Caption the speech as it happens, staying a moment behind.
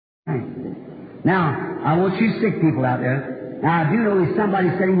Now, I want you sick people out there. Now, I do know there's somebody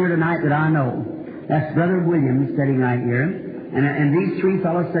sitting here tonight that I know. That's Brother Williams sitting right here. And these three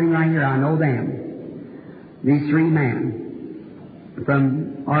fellows sitting right here, I know them. These three men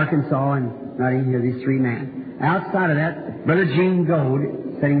from Arkansas and right in here, these three men. Outside of that, Brother Gene Gold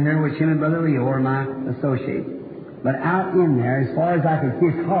sitting here, which him and Brother Leo are my associates. But out in there, as far as I can see,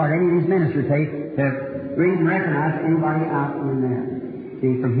 it's hard, any of these ministers take to read and recognize anybody out in there.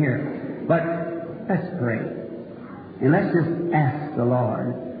 See, from here. But let's pray. And let's just ask the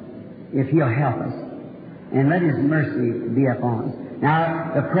Lord if He'll help us. And let His mercy be upon us.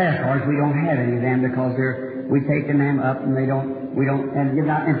 Now, the prayer cards, we don't have any of them because we've taken them up and we don't and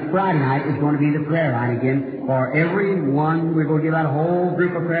give out. And Friday night is going to be the prayer line again. For every one, we're going to give out a whole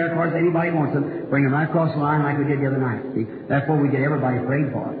group of prayer cards. Anybody wants them, bring them right across the line like we did the other night. See? Therefore, we get everybody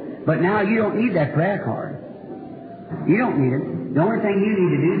prayed for. But now you don't need that prayer card. You don't need it. The only thing you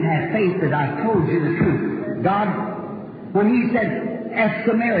need to do is have faith that I've told you the truth. God, when He said at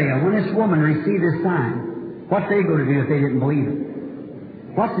Samaria, when this woman received this sign, what's they going to do if they didn't believe it?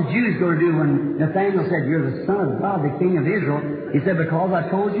 What's the Jews going to do when Nathanael said, "You're the Son of God, the King of Israel"? He said, "Because I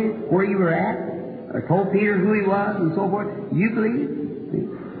told you where you were at, or told Peter who he was, and so forth, you believe."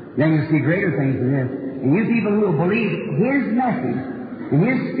 Then you'll see greater things than this. And you people who will believe His message and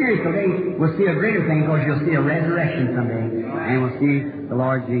His Spirit today will see a greater thing because you'll see a resurrection someday, and we'll see the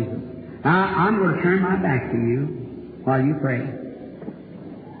Lord Jesus. Now, I'm going to turn my back to you while you pray.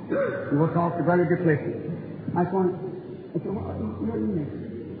 We'll talk to Brother Duplessis. I just want to...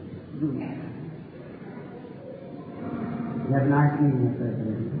 You have a nice meeting up there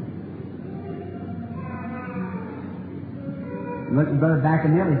today. Look at Brother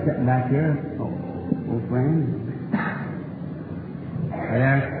Bacanelli sitting back here. Oh, old friend.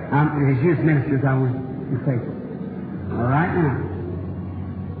 There. As youth ministers, I want to say something. All right now.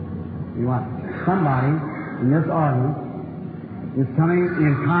 You want somebody in this audience is coming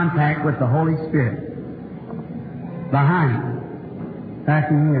in contact with the Holy Spirit. Behind you, back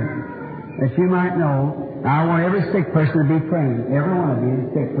in here, that you might know. Now, I want every sick person to be praying. Every one of you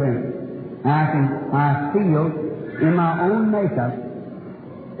is sick praying. And I feel in my own makeup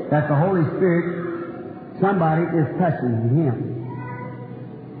that the Holy Spirit, somebody is touching Him.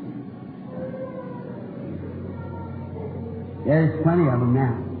 There's plenty of them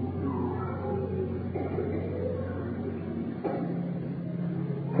now.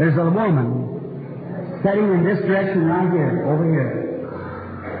 There's a woman sitting in this direction right here, over here.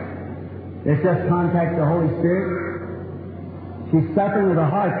 It's just contact the Holy Spirit. She's suffering with a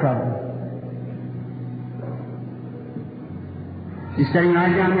heart trouble. She's sitting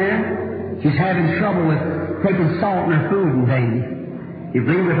right down there. She's having trouble with taking salt in her food and things. You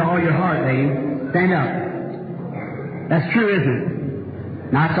believe with all your heart, lady. Stand up. That's true, isn't it?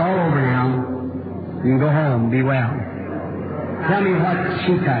 Now it's all over now. You can go home and be well. Tell me what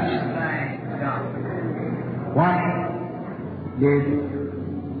she touched. What did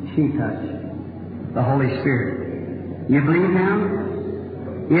she touch? The Holy Spirit. You believe now?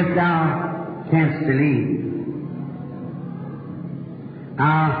 If thou canst believe.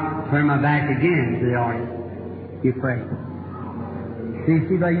 I'll turn my back again to the audience. You pray.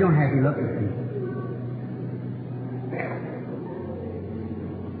 See, but you don't have to look at me.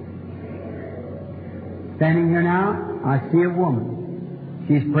 Standing here now, I see a woman.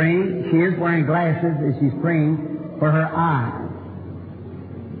 She's praying. She is wearing glasses as she's praying for her eyes.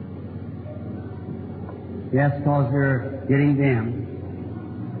 Yes, because they're getting dim.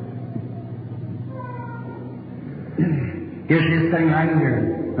 Here's this thing right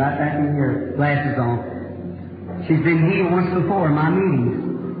here, right back in here, glasses on. She's been healed once before in my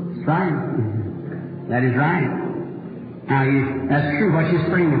meetings. That's right. That is right. Now, that's true what she's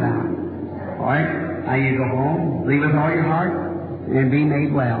praying about. All right? Now you go home, believe with all your heart, and be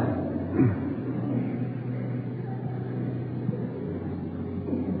made well.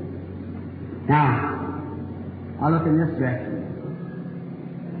 Now, I'll look in this direction.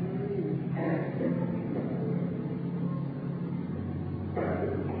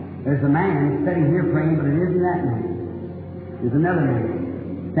 There's a man sitting here praying, but it isn't that man. There's another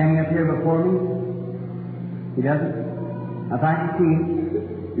man standing up here before me. He doesn't. If I can see him,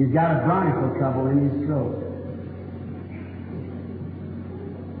 he's got a bronchial trouble in his throat.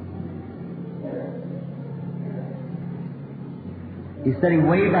 He's sitting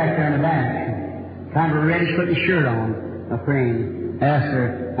way back there in the back, kind of ready to put his shirt on, praying. Yes,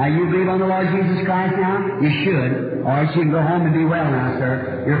 sir. Now, you believe on the Lord Jesus Christ now? You should. Or you can go home and be well now,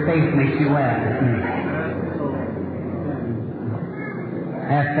 sir. Your faith makes you well.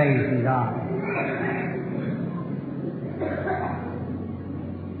 Have faith in God.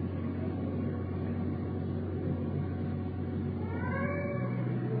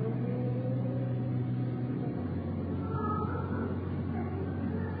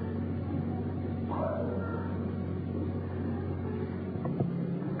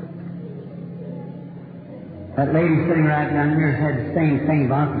 That lady sitting right down here had the same thing,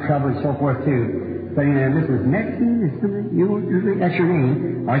 lots of trouble and so forth too. Sitting there, Mrs. Mexican or something, that's your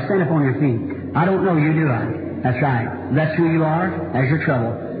name. Or stand up on your feet. I don't know you, do I? That's right. If that's who you are, there's your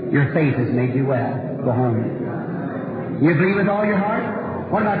trouble. Your faith has made you well. Go home. You believe with all your heart?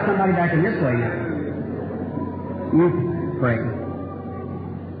 What about somebody back in this way now? You pray.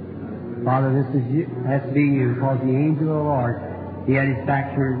 Father, this is you. Has to be you, because the angel of the Lord, he had his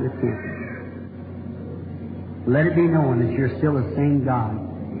back turned to the tent. Let it be known that you're still the same God,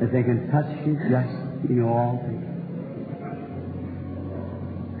 that they can touch you just, you know, all things.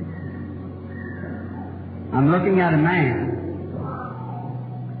 I'm looking at a man,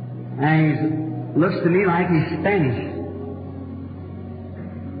 and he looks to me like he's Spanish.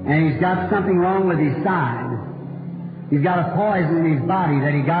 And he's got something wrong with his side. He's got a poison in his body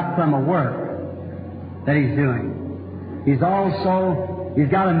that he got from a work that he's doing. He's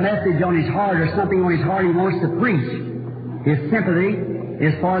got a message on his heart or something on his heart he wants to preach. His sympathy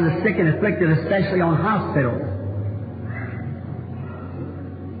is for the sick and afflicted, especially on hospitals.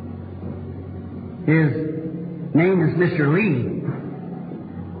 His name is Mr. Lee.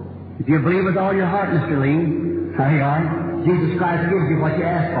 If you believe with all your heart, Mr. Lee, there you are. Jesus Christ gives you what you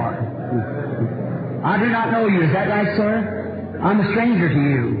ask for. I do not know you. Is that right, sir? I'm a stranger to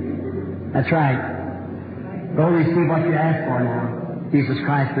you. That's right. Go receive what you ask for now. Jesus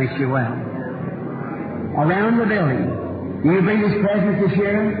Christ makes you well. Around the building, do you believe His presence is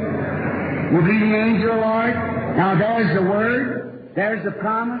here? You believe the angel of the Lord? Now there's the Word. There's the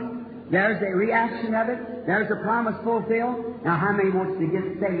promise. There's the reaction of it. There's the promise fulfilled. Now how many wants to get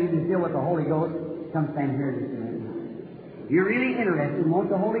saved and filled with the Holy Ghost? Come stand here this minute. You're really interested and want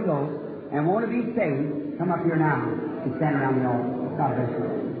the Holy Ghost and want to be saved, come up here now and stand around the altar. God bless you.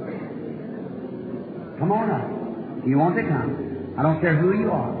 Come on up. You want to come. I don't care who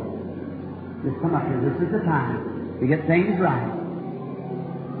you are. Just come up here. This is the time to get things right.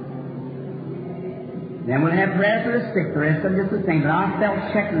 Then we'll have prayer for the sick. The rest of them just the same. But I felt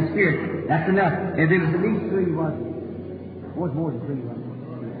check in the Spirit. That's enough. If it was at least three, wasn't it? It was more than three, wasn't it?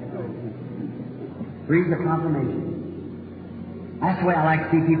 Three's a confirmation. That's the way I like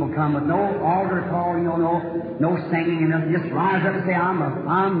to see people come with no altar call, no singing and nothing. Just rise up and say,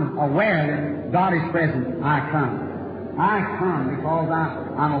 I'm aware that God is present. I come. I come because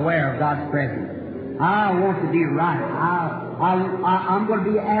I'm aware of God's presence. I want to be right. I'm going to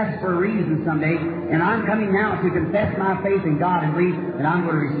be asked for a reason someday, and I'm coming now to confess my faith in God and believe that I'm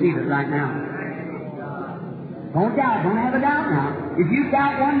going to receive it right now. Don't doubt. Don't have a doubt now. If you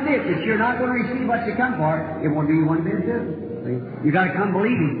doubt one bit that you're not going to receive what you come for, it won't do you one bit of good. You've got to come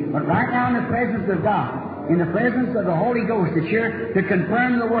believing. But right now in the presence of God, in the presence of the Holy Ghost that's here to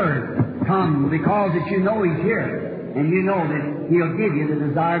confirm the Word, come because that you know He's here. And you know that He'll give you the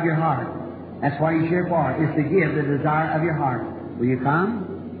desire of your heart. That's what He's here for, is to give the desire of your heart. Will you come?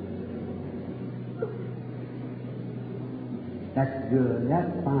 That's good.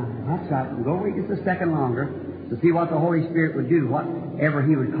 That's fine. That's right. We'll go wait just a second longer to see what the Holy Spirit would do, whatever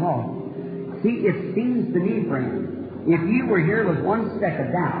He would call. See, it seems to me, friends, if you were here with one speck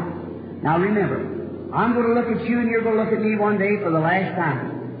of doubt. Now remember, I'm going to look at you and you're going to look at me one day for the last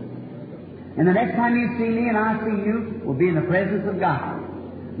time. And the next time you see me and I see you, we'll be in the presence of God.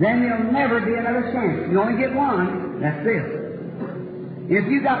 Then there'll never be another chance. You only get one, that's this. If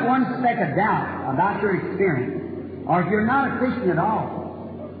you've got one speck of doubt about your experience, or if you're not a Christian at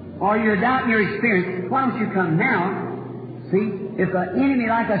all, or you're doubting your experience, why don't you come now? See, if the enemy,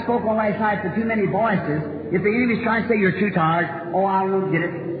 like I spoke on last night, for too many voices, if the enemy's trying to say you're too tired, oh, I won't get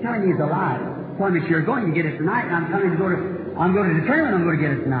it, tell him he's a lie. Tell him that you're going to get it tonight, and I'm going to determine I'm going to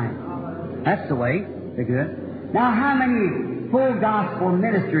get it tonight. That's the way. They're good. Now, how many full gospel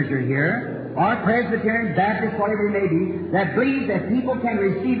ministers are here, or Presbyterians, Baptists, whatever it may be, that believe that people can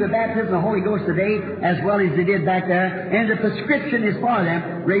receive the baptism of the Holy Ghost today as well as they did back there, and the prescription is for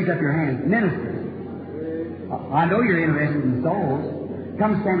them? Raise up your hands. Ministers. I know you're interested in souls.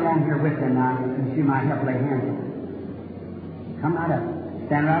 Come stand along here with them now, and she might help lay hands on them. Come right up.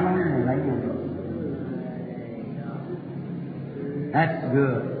 Stand right along here and lay hands on them. That's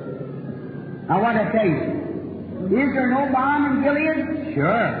good. Now what I tell you, is there no balm in Gilead?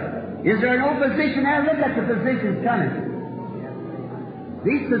 Sure. Is there no physician there? Look at the physicians coming.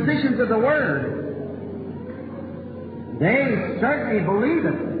 These physicians of the Word, they certainly believe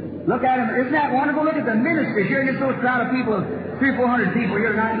it. Look at them. Isn't that wonderful? Look at the ministers here in this little crowd of people, 300 or 400 people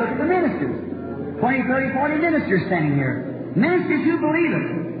here tonight. Look at the ministers. 20, 30, 40 ministers standing here. Ministers who believe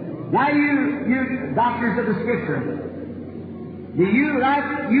it. Now you doctors of the Scripture, do you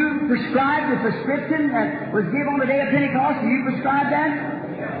prescribe the prescription that was given on the day of Pentecost? Do you prescribe that?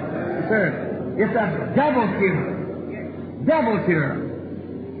 Yes, sir. It's a double cure. Double cure.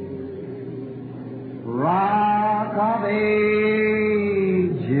 Rock of Ages,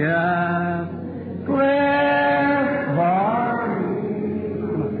 clear for me.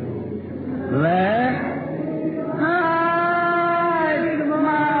 Let hide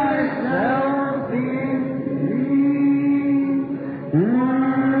myself in thee.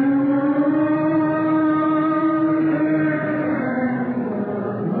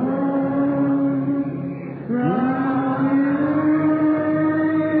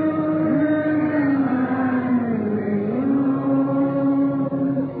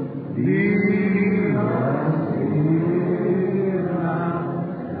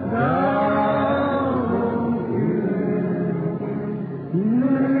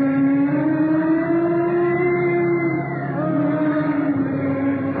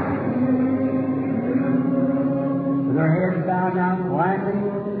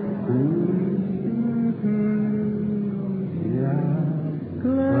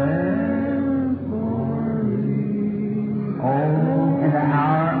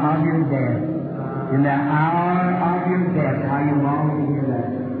 In the hour of your death, how you long to hear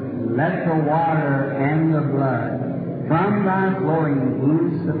that. Let the water and the blood from thy flowing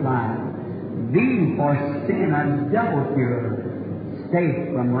wounds supply thee for sin a double cure,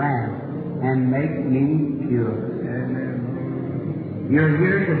 safe from wrath, and make me pure. Amen. You're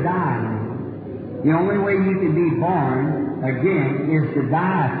here to die. The only way you can be born again is to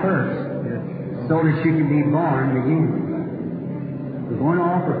die first, so that you can be born again. We're going to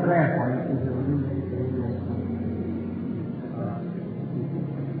offer prayer for you.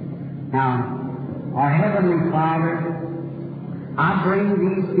 Now, our Heavenly Father, I bring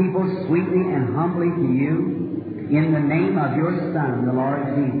these people sweetly and humbly to you in the name of your Son, the Lord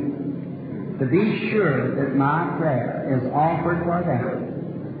Jesus, to be sure that my prayer is offered for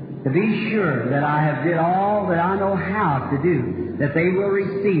them, to be sure that I have did all that I know how to do, that they will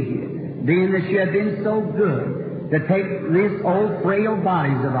receive you, being that you have been so good to take these old frail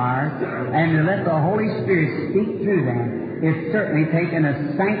bodies of ours and to let the Holy Spirit speak through them. It's certainly taken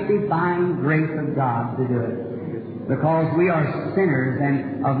a sanctifying grace of God to do it. Because we are sinners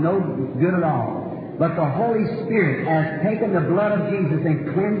and of no good at all. But the Holy Spirit has taken the blood of Jesus and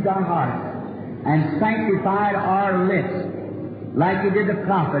cleansed our hearts and sanctified our lips like He did the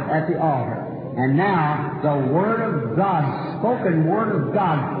prophet at the altar. And now the Word of God, spoken Word of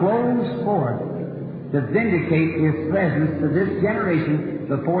God, flows forth to vindicate His presence to this generation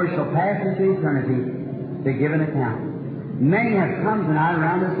before it shall pass into eternity to give an account. Many have come tonight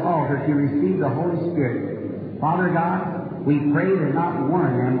around this altar to receive the Holy Spirit. Father God, we pray that not one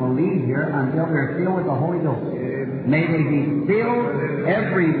of them will leave here until they're filled with the Holy Ghost. May they be filled,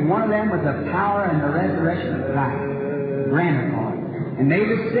 every one of them, with the power and the resurrection of Christ. Grant it, Lord. And may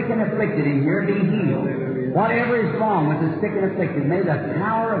the sick and afflicted in here be healed. Whatever is wrong with the sick and afflicted, may the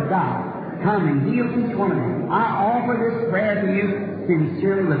power of God come and heal each one of them. I offer this prayer to you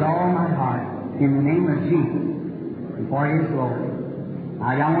sincerely with all my heart, in the name of Jesus. For His glory.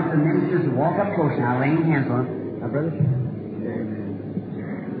 Now, I want the ministers to walk up close now, laying hands on them. Now,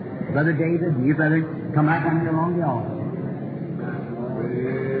 Brother David, you brother, come right down here along the altar.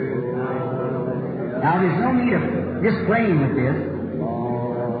 Now, there's no need of just playing with this.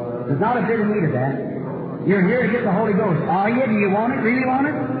 There's not a bit of need of that. You're here to get the Holy Ghost. Are you? Do you want it? Really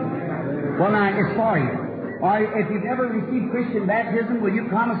want it? Well, now, it's for you. Or if you've never received Christian baptism, will you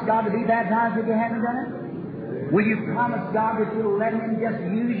promise God to be baptized if you haven't done it? Will you promise God that you'll let Him just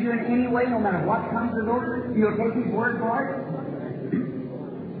use you in any way, no matter what comes to those? You'll take His word for it?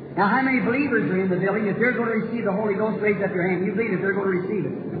 Now, how many believers are in the building? If they're going to receive the Holy Ghost, raise up your hand. You believe that they're going to receive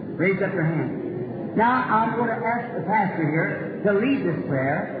it. Raise up your hand. Now, I'm going to ask the pastor here to lead this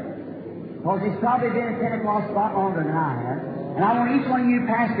prayer, because he's probably been in Pentecost a lot longer than I have. And I want each one of you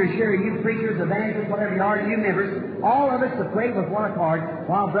pastors here, you preachers, evangelists, whatever you are, you members, all of us to pray with one accord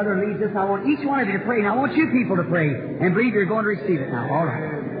while Brother leads this. I want each one of you to pray. And I want you people to pray and believe you're going to receive it now. All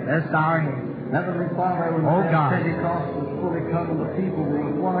right. Let's bow our heads. Heavenly Father, when Pentecost was fully come, the people were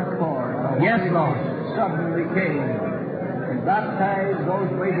with one accord. Yes, Lord. Suddenly came and baptized those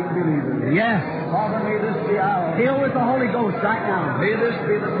waiting believers. Yes. Father, may this be ours. Filled with the Holy Ghost right now. May this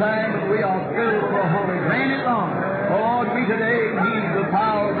be the time that we are filled with the Holy Ghost. Grant it, Lord. Lord, we today need the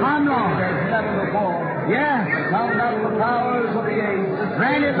power Come, Lord. as never before. Yes. Come out of the powers of the age.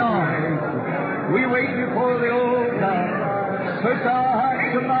 Grant it, Lord. We wait before the old time. Search our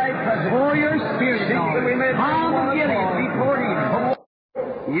hearts tonight, present. For your Spirit, Seek that we may Lord. Come get it accord. before evening.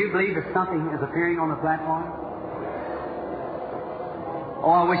 Do you believe that something is appearing on the platform?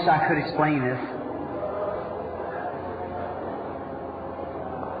 Oh, I wish I could explain this.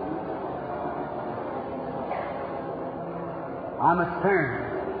 I must turn.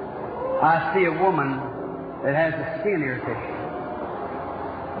 I see a woman that has a skin irritation.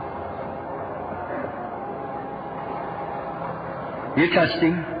 You touched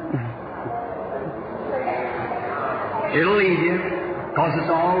him. It'll leave you, because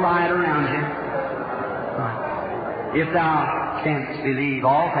it's all right around you. If thou canst believe,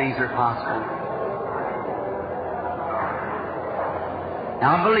 all things are possible.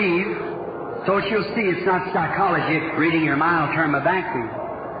 Now believe, so that you'll see it's not psychology. Reading your mind will turn my back to you.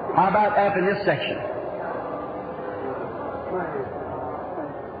 How about up in this section?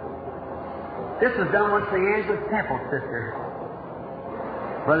 This was done once in the Angeles Temple, sister.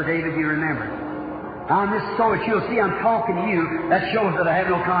 Brother David, you remember. Now, this so that you'll see I'm talking to you, that shows that I have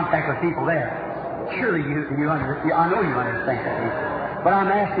no contact with people there. Surely I know you understand that. But I'm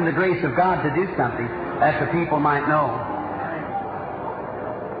asking the grace of God to do something that the people might know.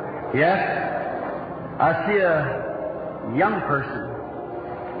 Yes? I see a young person,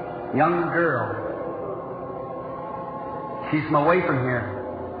 young girl. She's from away from here.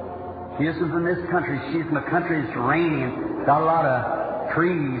 She isn't from this country. She's from a country that's rainy and got a lot of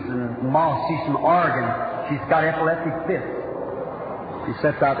trees and moss. She's from Oregon. She's got epileptic fits. She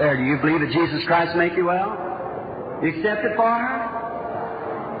sits out there. Do you believe that Jesus Christ make you well? You accept it for her?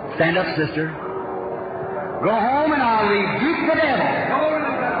 Stand up, sister. Go home and I'll rebuke the devil.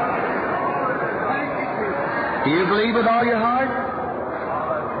 Do you believe with all your heart?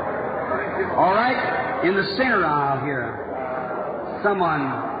 All right. In the center aisle here, someone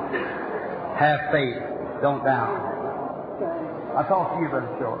have faith. Don't doubt. I talk to you,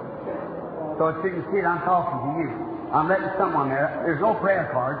 Brother Short. So as you can see it, I'm talking to you. I'm letting someone there. There's no prayer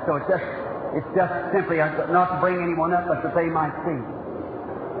card, so it's just simply not to bring anyone up, but that they might see.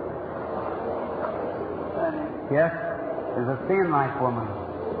 Yes, there's a thin-like woman.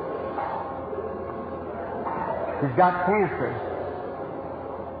 She's got cancer.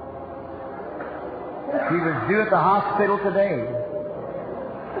 She was due at the hospital today.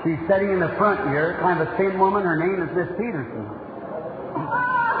 She's sitting in the front here, kind of a thin woman. Her name is Miss Peterson.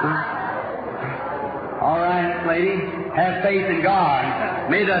 All right, lady, have faith in God.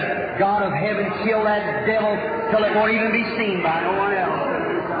 May the God of heaven kill that devil till it won't even be seen by no one else.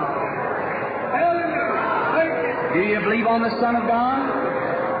 Do you believe on the Son of God?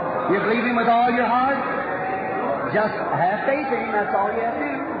 You believe Him with all your heart? Just have faith in Him, that's all you have to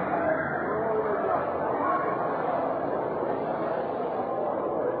do.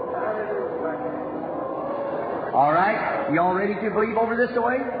 All right, you all ready to believe over this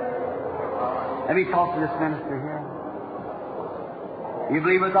way? Let me talk to this minister here. You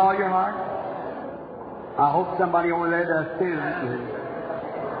believe with all your heart? I hope somebody over there does too.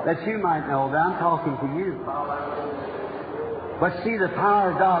 That you might know that I'm talking to you. But see, the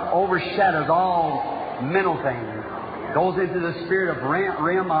power of God overshadows all mental things. Goes into the spirit of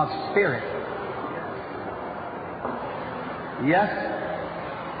realm of spirit. Yes.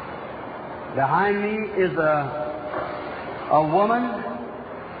 Behind me is a woman,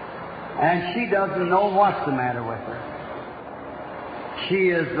 and she doesn't know what's the matter with her. She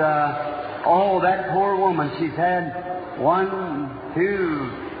is, that poor woman. She's had 1,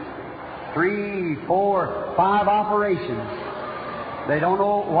 2, 3, 4, 5 operations. They don't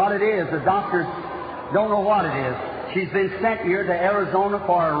know what it is. The doctors don't know what it is. She's been sent here to Arizona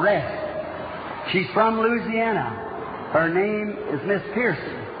for a rest. She's from Louisiana. Her name is Miss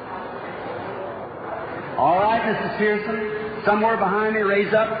Pearson. All right, Mrs. Pearson, somewhere behind me,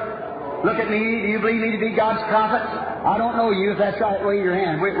 raise up. Look at me. Do you believe me to be God's prophet? I don't know you. If that's right, wave your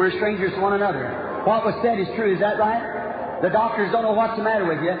hand. We're strangers to one another. What was said is true. Is that right? The doctors don't know what's the matter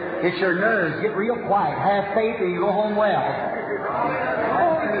with you. It's your nerves. Get real quiet. Have faith and you go home well.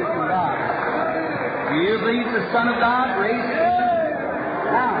 Do you believe the Son of God raised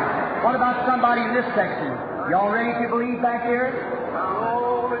Him? Now, what about somebody in this section? Y'all ready to believe back here?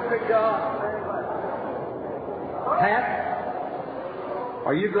 Glory to God. Pat,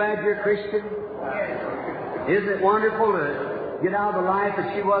 are you glad you're a Christian? Yes. Isn't it wonderful to get out of the life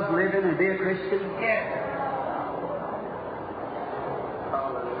that she was living and be a Christian? Yes.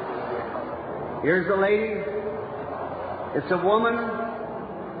 Here's a lady. It's a woman,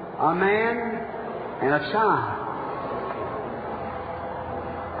 a man, and a child.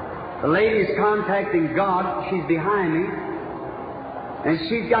 The lady is contacting God. She's behind me. And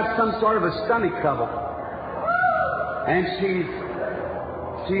she's got some sort of a stomach trouble. And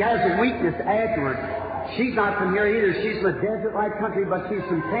she has a weakness afterwards. She's not from here either. She's from a desert-like country, but she's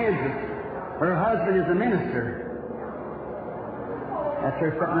from Kansas. Her husband is a minister. That's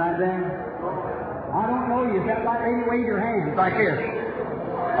her sitting right there. I don't know you. Is that right, lady? Wave your hands like this.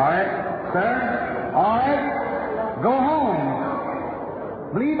 All right, sir. All right. Go home.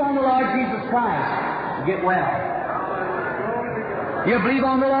 Believe on the Lord Jesus Christ. Get well. You believe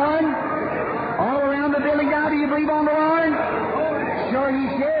on the Lord? All around the building now, do you believe on the Lord? Sure,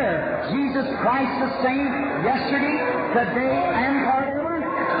 He's here. Jesus Christ the same yesterday, today, and forever.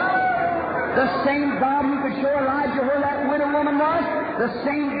 The same God who could show Elijah where that widow woman was, the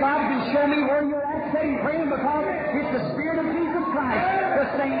same God can show me where you're at sitting praying, because it's the Spirit of Jesus Christ, the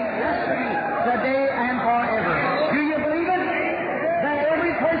same yesterday, today, and forever. Do you believe it? That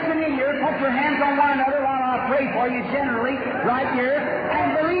every person in here, put your hands on one another while I pray for you generally, right here,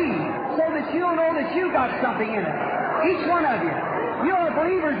 and believe, so that you'll know that you got something in it. Each one of you. You are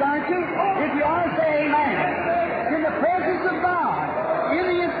believers, aren't you? If you are, say amen. In the presence of God, in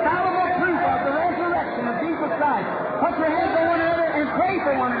the infallible proof of the resurrection of Jesus Christ, put your hands on one another and pray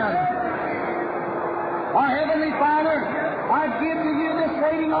for one another. Our Heavenly Father, I give to you this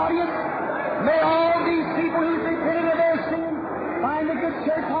waiting audience. May all these people who've repented of their sins find a good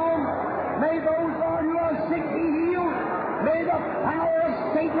church home. May those, Lord, who are sick be healed. May the power of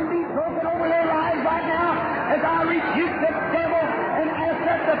Satan be broken over their lives right now as I rebuke the devil and ask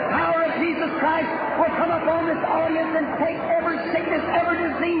that the power of Jesus Christ will come upon this audience and take every sickness, every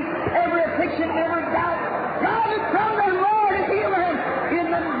disease, every affliction, every doubt. God is from the Lord and heal them. In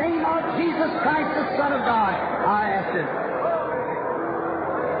the name of Jesus Christ, the Son of God, I ask it.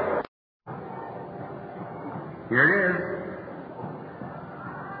 Here it is.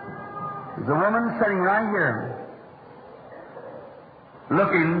 There's a woman sitting right here,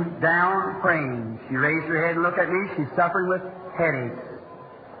 looking down, praying. She raised her head and looked at me. She's suffering with headaches.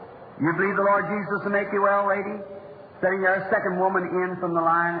 You believe the Lord Jesus will make you well, lady? Sitting there, a second woman in from the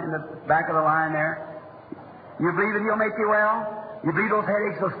line, in the back of the line there. You believe that He'll make you well? You believe those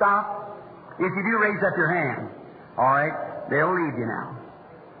headaches will stop? If you do, raise up your hand. All right? They'll leave you now.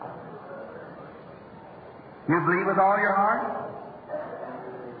 You believe with all your heart?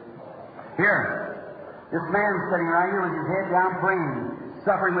 Here, this man's sitting right here with his head down praying,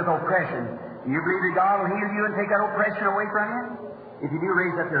 suffering with oppression. Do you believe that God will heal you and take that oppression away from you? If you do,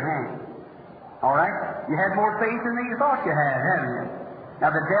 raise up your hand. All right? You had more faith than you thought you had, haven't you?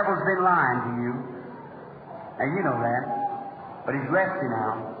 Now, the devil's been lying to you. And you know that. But he's left you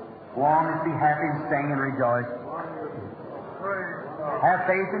now. Go on and be happy and sing and rejoice. Have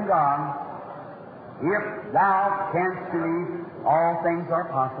faith in God. If thou canst believe, all things are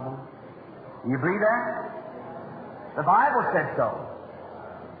possible. You believe that? The Bible said so.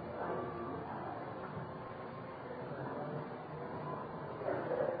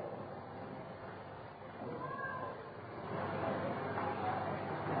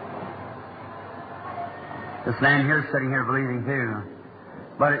 This man here is sitting here believing too.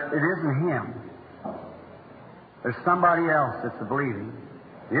 But it isn't him. There's somebody else that's believing.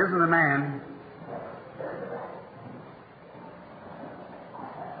 It isn't a man.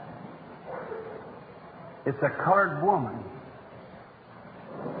 It's a colored woman.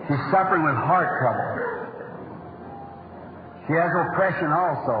 She's suffering with heart trouble. She has oppression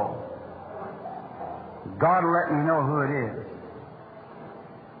also. God will let me know who it is.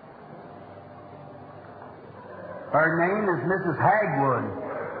 Her name is Mrs. Hagwood.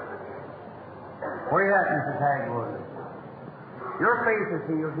 Where are you at, Mrs. Hagwood? Your faith has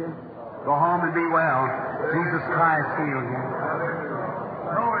healed you. Go home and be well. Jesus Christ healed you.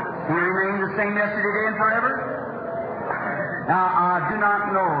 He remains the same yesterday, today, and forever? Now, I do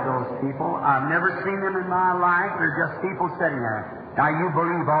not know those people. I've never seen them in my life. They're just people sitting there. Now, you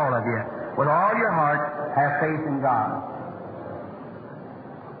believe, all of you. With all your heart, have faith in God.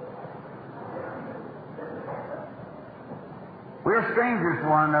 We're strangers to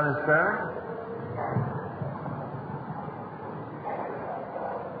one another, sir.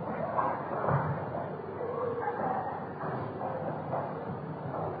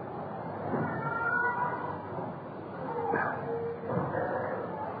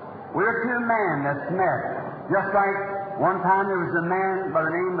 We're two men that's met. Just like one time there was a man by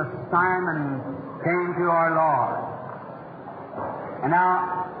the name of Simon came to our Lord. And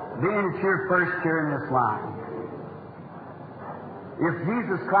now, being that you're first here in this line, if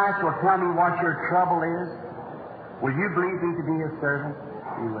Jesus Christ will tell me what your trouble is, will you believe me to be His servant?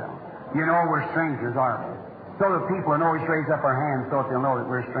 You will. You know we're strangers, aren't we? So that people will always raise up our hands so that they'll know that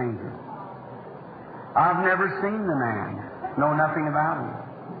we're strangers. I've never seen the man, know nothing about him.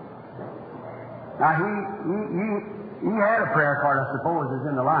 Now, he had a prayer card, I suppose, is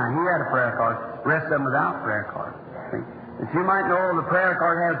in the line. He had a prayer card. The rest of them without prayer card. See? That you might know the prayer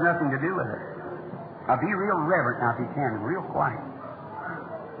card has nothing to do with it. Now, be real reverent now if you can, real quiet.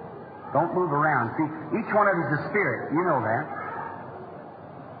 Don't move around. See, each one of you is a spirit. You know that.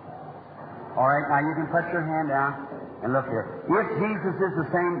 All right, now you can put your hand down. And look here. If Jesus is the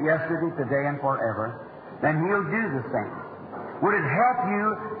same yesterday, today, and forever, then He'll do the same. Would it help you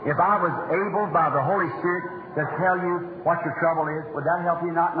if I was able by the Holy Spirit to tell you what your trouble is? Would that help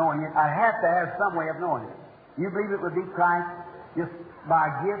you not knowing it? I have to have some way of knowing it. You believe it would be Christ just by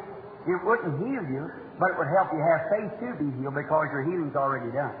a gift? It wouldn't heal you, but it would help you have faith to be healed because your healing's already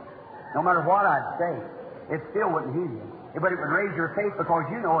done. No matter what I'd say, it still wouldn't heal you. But it would raise your faith because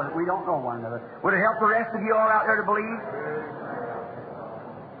you know that we don't know one another. Would it help the rest of you all out there to believe?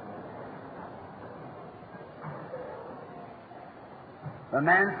 The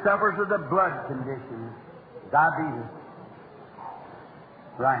man suffers with a blood condition, diabetes.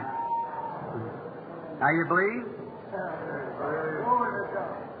 Right. Now you believe?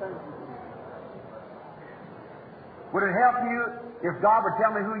 Would it help you if God would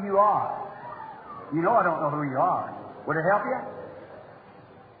tell me who you are? You know I don't know who you are. Would it help you?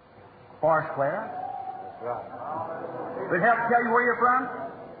 Forest Square? Would it help tell you where you're from?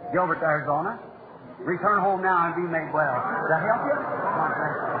 Gilbert, Arizona. Return home now and be made well. Does that help you?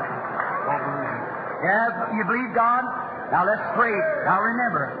 Yes, you believe God? Now let's pray. Now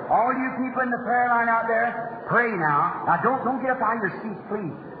remember, all you people in the prayer line out there, pray now. Now don't get up out of your seats,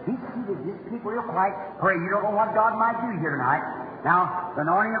 please. Be seated. Just keep real quiet. Pray. You don't know what God might do here tonight. Now, the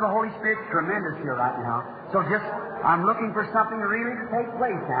anointing of the Holy Spirit's tremendous here right now. So I'm looking for something really to take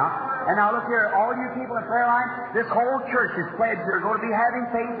place now. And now look here, all you people in the prayer line, this whole church is pledged they're going to be having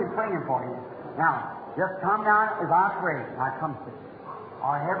faith and praying for you. Now, just come down as I pray. Now come sit.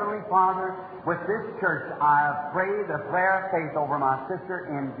 Our Heavenly Father, with this church, I pray the prayer of faith over my sister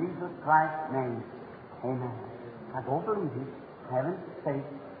in Jesus Christ's name. Amen. I don't believe you. Having faith.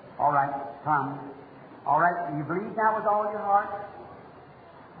 All right, come. All right, you believe now with all your heart?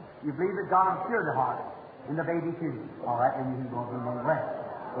 You believe that God will cure the heart and the baby too. All right, and He's going to be made well.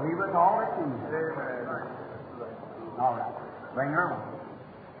 Believe with all that's in you. All right, bring her on.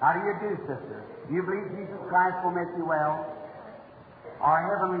 How do you do, sister? You believe Jesus Christ will make you well? Our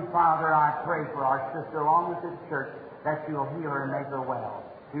Heavenly Father, I pray for our sister along with this church that You'll heal her and make her well.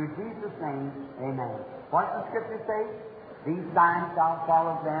 Through Jesus' name, amen. What does the Scripture say? These signs shall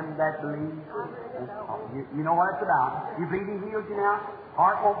follow them that believe. You know what it's about. You believe He heals you now?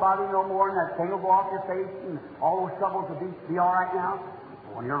 Heart won't bother you no more, and that thing will go off your face, and all those troubles will be all right now.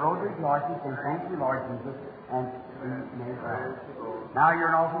 On your road rejoicing, say, thank You, Lord Jesus, and be made well. Now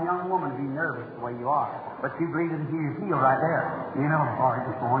you're an awful young woman, be nervous the way you are. But you believe that You're healed right there. You know, all right,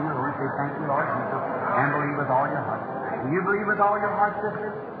 just go on your road, say, thank You, Lord Jesus, and believe with all your heart. Do you believe with all your heart,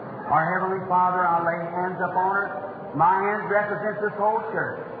 sister? Our Heavenly Father, I'll lay hands upon her. My hands represent this whole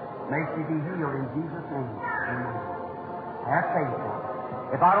church. May she be healed in Jesus' name. Amen. Have faith.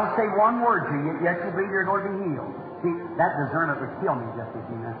 If I don't say one word to you, yet you believe you're going to be healed. See, that discernment would kill me just a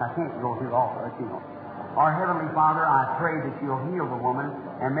few minutes. I can't go through all of it, you know. Our Heavenly Father, I pray that You'll heal the woman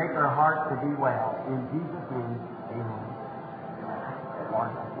and make her heart to be well. In Jesus' name, amen.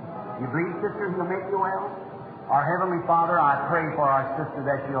 Lord, you believe, sister, He'll make you well? Our Heavenly Father, I pray for our sister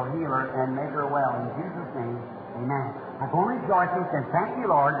that You'll heal her and make her well. In Jesus' name, amen. I go rejoicing and thank You,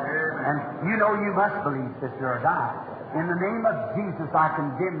 Lord. And you know you must believe, sister, or die. In the name of Jesus, I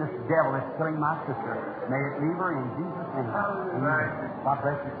condemn this devil that's killing my sister. May it leave her in Jesus' name. Amen. God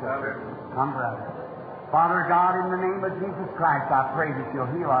bless you, sister. Come, brother. Father God, in the name of Jesus Christ, I pray that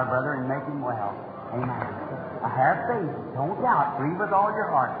You'll heal our brother and make him well. Amen. I have faith. Don't doubt. Believe with all your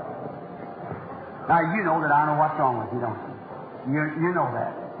heart. Now, you know that I know what's wrong with you, don't you? You know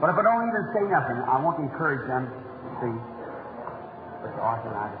that. But if I don't even say nothing, I want to encourage them to see with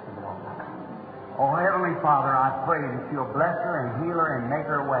arthritis and all that. Oh, Heavenly Father, I pray that You'll bless her and heal her and make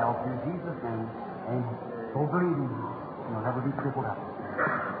her well through Jesus' name. Amen. So believe in You. You'll never be crippled up.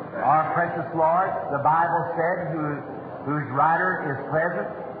 Our precious Lord, the Bible said, whose writer is present,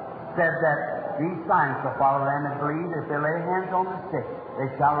 said that these signs shall follow them that believe. If they lay hands on the sick,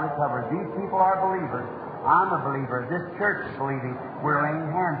 they shall recover. These people are believers. I'm a believer. This church is believing. We're laying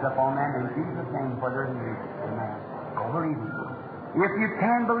hands upon them in Jesus' name for their healing. Amen. I believe you. If you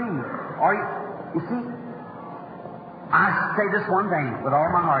can believe, or you see, I say this one thing with all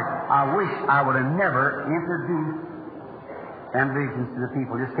my heart. I wish I would have never introduced them visions to the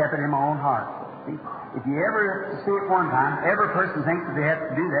people. Just kept it in my own heart. See? If you ever see it one time, every person thinks that they have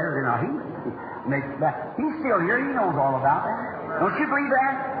to do that, or they're not healed. He's still here. He knows all about that. Don't you believe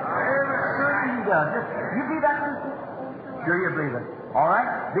that? Sure He does. You believe that? Sure you believe it. All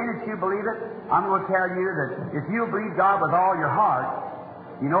right? Being that you believe it, I'm going to tell you that if you believe God with all your heart,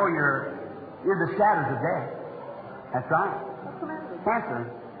 you know you're the shadows of death. That's right. Cancer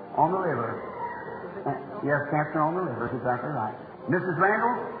on the liver. Yes, cancer on the liver is exactly right. Mrs.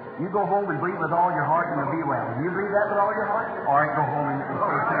 Randall, You go home and believe with all your heart and you'll be well. Do you believe that with all your heart? All right, go home and say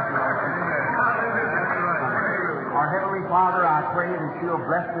thank you, Lord. Our Heavenly Father, I pray that you'll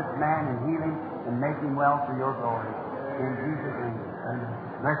bless this man and heal him and make him well for your glory. In Jesus' name. Amen.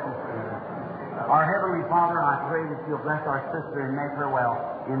 Bless this man. Our Heavenly Father, I pray that you'll bless our sister and make her well.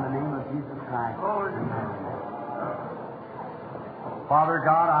 In the name of Jesus Christ. Amen. Father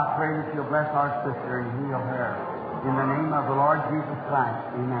God, I pray that you'll bless our sister and heal her. In the name of the Lord Jesus Christ.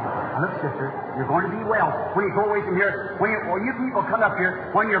 Amen. Now look, sister, you're going to be well. When you go away from here, when you people come up here,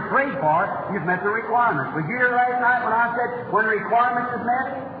 when you're prayed for, you've met the requirements. Was you here last night when I said, when the requirements is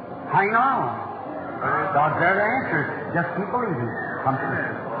met, hang on. God's there to answer. Just keep believing. Come,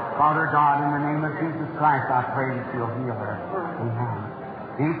 sister. Father God, in the name of Jesus Christ, I pray that you'll heal her. Amen.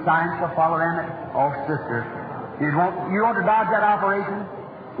 These signs shall follow them. Oh, sister, you want to dodge that operation?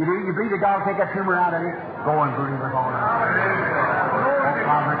 You believe that God will take that tumor out of you? Go and believe with all your heart. Oh,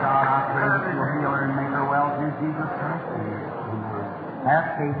 Father God, I pray that you'll heal her and make her well through Jesus Christ. Amen.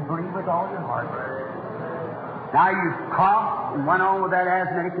 Have faith, believe with all your heart. Now you've coughed and went on with that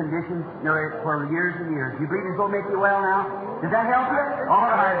asthmatic condition for years and years. You believe it's going to make you well now? Does that help you? All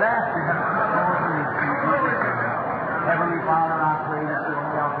right, that's it. Heavenly Father, I pray that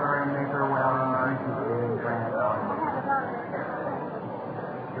you'll help her and make her well in Jesus' name.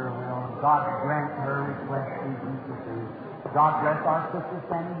 God grant her request in Jesus' name. God bless our sister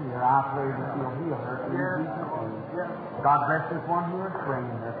standing here. I pray that you'll heal her in Jesus' name. God bless this one who is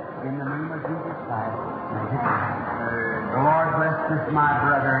praying her in the name of Jesus Christ. The Lord bless this my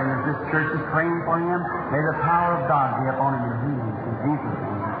brother, and as this church is praying for him, may the power of God be upon him and heal him in Jesus'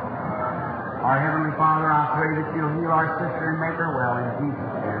 name. Our Heavenly Father, I pray that you'll heal our sister and make her well in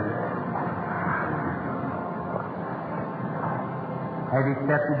Jesus' name. Have you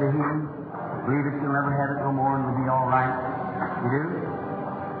accepted the healing? Believe that you'll never have it no more and it'll be all right. You do?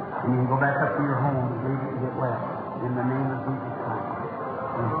 And you can go back up to your home and believe it and get well. In the name of Jesus Christ.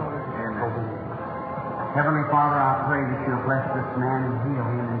 Amen. Heavenly Father, I pray that you'll bless this man and heal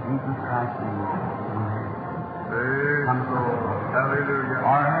him in Jesus Christ's name. Amen. Hallelujah.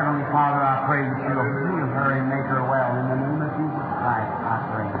 Our Heavenly Father, I pray that you'll heal her and make her well. In the name of Jesus Christ, I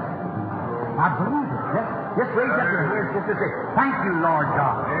pray. I believe it. Just raise up your hands just to say, thank you, Lord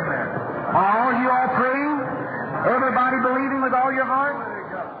God. Amen. Are you all praying? Everybody believing with all your heart?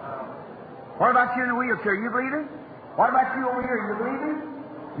 What about you in the wheelchair? You believing? What about you over here? You believing?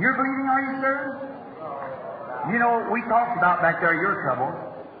 You're believing, are you, sir? You know, we talked about back there your trouble.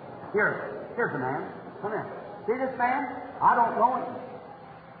 Here's a man. Come here. See this man? I don't know him.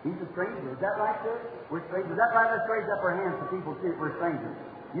 He's a stranger. Is that right, sir? We're strangers. Is that right? Let's raise up our hands so people see that we're strangers.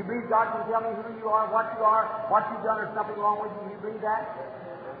 You believe God can tell me who you are, what you've done, or something wrong with you? You believe that?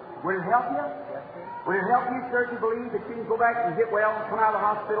 Would it help you? Would it help you, sir, to believe that you can go back and get well and come out of the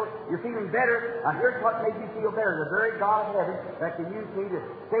hospital? You're feeling better. Now, here's what makes you feel better. The very God of heaven that can use me to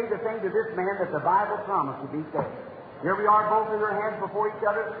say the thing to this man that the Bible promised to be said. Here we are, both with our hands before each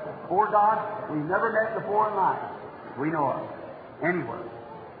other, before God. We've never met before in life. We know of. Anywhere.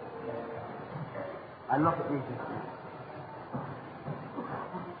 I look at me just now.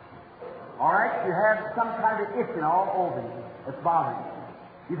 All right, you have some kind of itching all over you that's bothering you.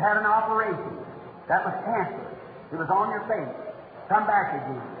 You've had an operation. That was cancer. It was on your face. Come back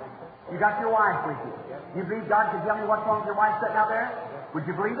again. You got your wife with you. You believe God can tell me what's wrong with your wife sitting out there? Would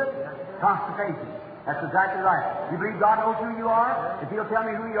you believe it? Constipation. That's exactly right. You believe God knows who you are? If He'll tell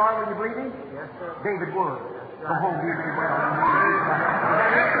me who you are, will you believe Him? Yes, sir. David Wood. Go home, be made well.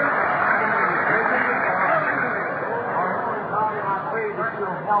 I pray that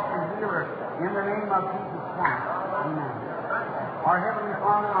you'll help and heal her in the name of Jesus Christ. Amen. Our Heavenly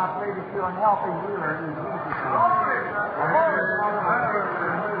Father, I pray that you'll help and heal her in Jesus' name. Our Heavenly Father, I pray that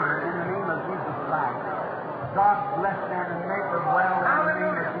you'll heal her in the name of Jesus Christ. God bless them and make her well in the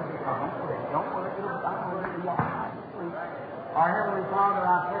name of Jesus Christ. Don't worry, it'll be all right. Our Heavenly Father,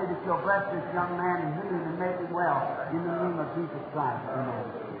 I pray that you'll bless this young man and heal him and make him well in the name of Jesus Christ. Amen.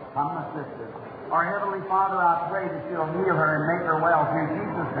 Come, my sister. Our Heavenly Father, I pray that you'll heal her and make her well through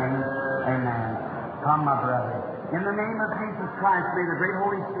Jesus' name. Amen. Come, my brother. In the name of Jesus Christ, may the great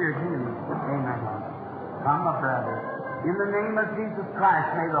Holy Spirit heal you. Amen. Come, my brother. In the name of Jesus Christ,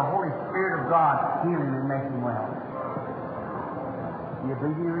 may the Holy Spirit of God heal him and make him well. You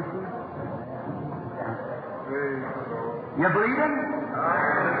believe you receive? You believe him?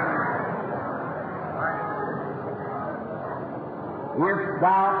 If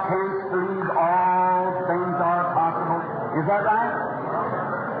thou canst believe, all things are possible. Is that right?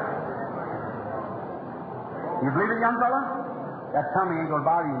 You believe it, young fella? That tummy ain't going to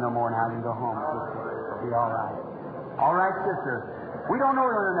bother you no more now. You can go home. It'll be all right. All right, sister. We don't know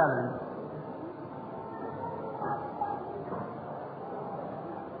one another.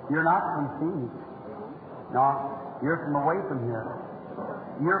 You're not from Phoenix. No, you're from away from here.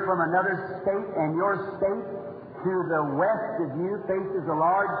 You're from another state, and your state to the west of you faces a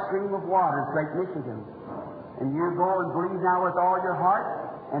large stream of waters, Lake Michigan. And you go and believe now with all your heart,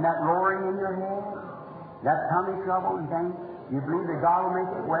 and that roaring in your head, that tummy trouble and things, you believe that God will make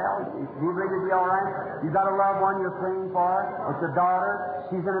it well? Do you believe it'll be all right? You've got a loved one you're praying for. It's a daughter.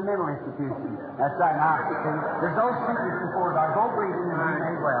 She's in a mental institution. That's right. Now, there's no secrets before God. Go believe in and be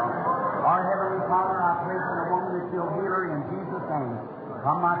made well. Our Heavenly Father, I pray for the woman that you'll heal her in Jesus' name.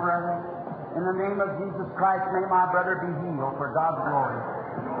 Come, my brother. In the name of Jesus Christ, may my brother be healed for God's glory.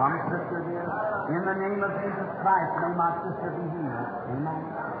 Come, sister dear. In the name of Jesus Christ, may my sister be healed. Amen.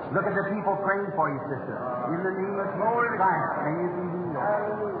 Look at the people praying for you, sister. In the name of Jesus Christ, may you be healed.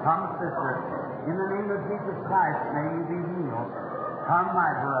 Come, sister. In the name of Jesus Christ, may you be healed. Come,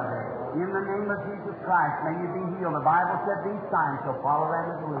 my brother. In the name of Jesus Christ, may you be healed. The Bible said these signs shall follow them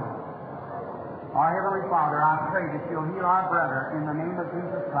as well. Our Heavenly Father, I pray that you'll heal our brother in the name of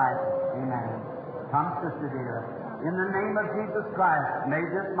Jesus Christ. Amen. Come, sister dear. In the name of Jesus Christ, may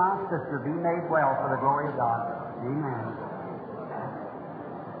this my sister be made well for the glory of God. Amen.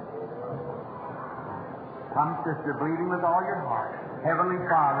 Come, sister, believing with all your heart. Heavenly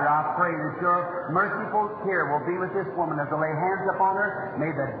Father, I pray that your merciful care will be with this woman as I lay hands upon her.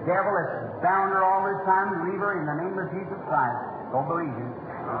 May the devil that's bound her all this time leave her in the name of Jesus Christ. Go believe him.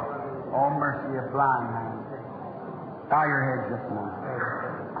 Oh, mercy of blind man. Bow your heads just a moment.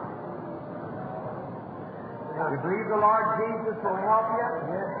 You believe the Lord Jesus will help you?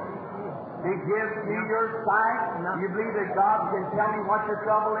 He gives you your sight. You believe that God can tell you what your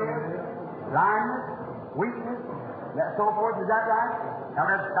trouble is? Blindness? Weakness? That so forth? Is that right? Now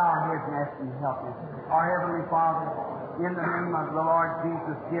let's bow our heads and ask Him to help you. Our Heavenly Father, in the name of the Lord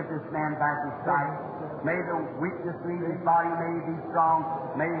Jesus, give this man back his sight. May the weakness leave his body. May he be strong.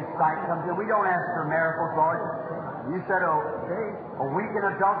 May his sight come to. We don't ask for miracles, Lord. You said, a weak and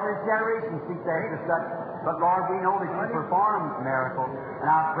adulterous generation seeks after such. But Lord, we know that you perform miracles. And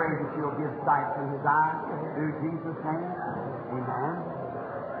I pray that you'll give sight to his eyes. Through Jesus' name. Amen.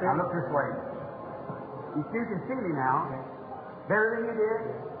 Now look this way. You still can see me now. Better than you did.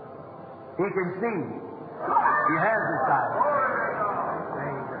 He can see. He has his sight.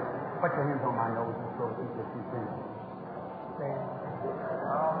 Put your hands on my nose and so he can see.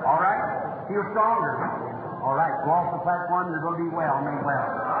 All right? Feel stronger. All right. Go off the platform. You're going to be well, made well.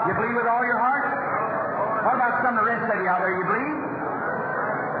 You believe with all your heart? What about some of the rest of you out there? You believe?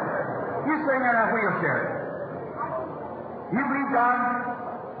 You sitting in that wheelchair. You believe God?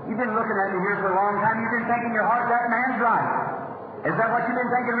 You've been looking at me here for a long time. You've been thinking in your heart that man's right. Is that what you've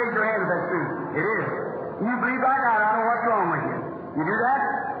been thinking? Raise your hand if that's true. It is. You believe right now. I don't know what's wrong with you. You do that?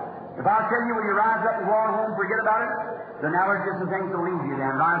 If I'll tell you, will you rise up and go on home, forget about it? Then now there's just some things to leave you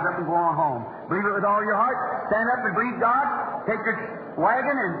then. Rise up and go on home. Believe it with all your heart. Stand up and believe God. Take your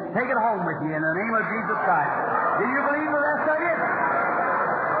wagon and take it home with you in the name of Jesus Christ. Do you believe the rest of it?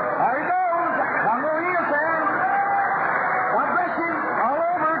 There he goes. One more wheelchair. God bless you. All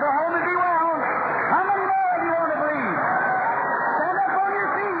over. Go home and be well. How many more do you want to believe? Stand up on your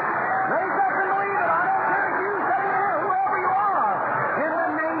feet. Raise up and believe it. I don't care if you say it or whoever you are. In the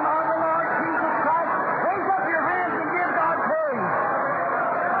name of the Lord Jesus Christ, raise up your hands and give God praise.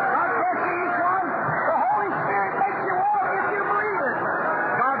 God bless you each one. The Holy Spirit makes you walk if you believe it.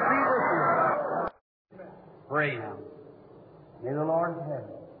 God be with you. Pray now. May the Lord in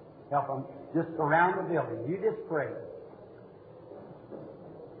heaven help them just around the building. You just pray.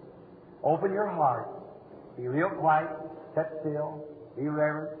 Open your heart. Be real quiet. Sit still. Be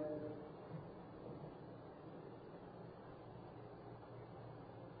reverent.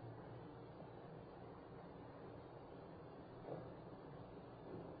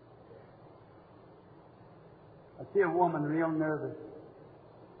 I see a woman real nervous,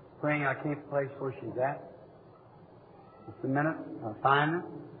 praying. I can't place where she's at. Just a minute. I'll find her.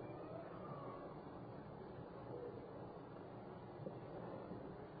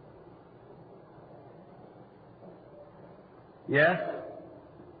 Yes?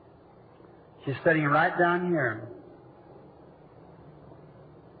 She's sitting right down here.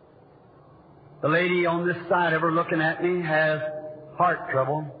 The lady on this side of her looking at me has heart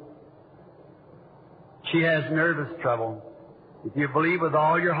trouble. She has nervous trouble. If you believe with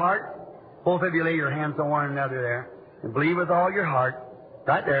all your heart, both of you lay your hands on one another there. And believe with all your heart.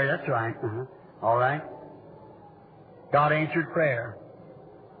 Right there, that's right. All right. God answered prayer.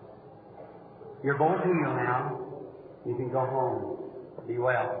 You're both healed now. You can go home. Be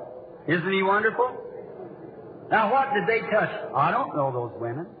well. Isn't He wonderful? Now, what did they touch? I don't know those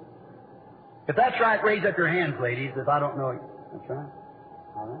women. If that's right, raise up your hands, ladies, if I don't know it. That's right.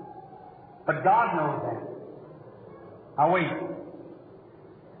 All right. But God knows that. Now, wait.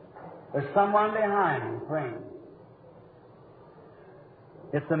 There's someone behind me praying.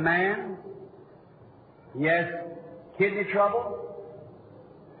 It's a man. He has kidney trouble.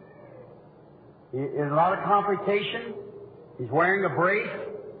 He has a lot of complications. He's wearing a brace.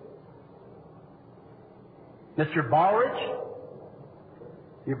 Mr. Baldridge,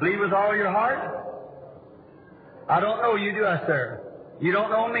 you believe with all your heart? I don't know you, do I, sir? You don't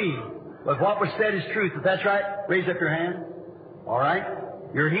know me. But what was said is truth. If that's right, raise up your hand. All right?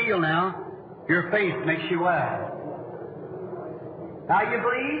 You're healed now. Your faith makes you well. Now you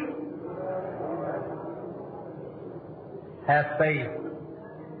believe? Have faith.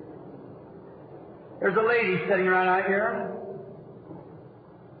 There's a lady sitting right out here,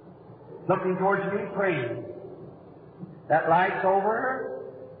 looking towards me, praying. That light's over her.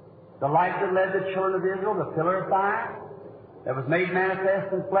 The light that led the children of Israel, the pillar of fire, that was made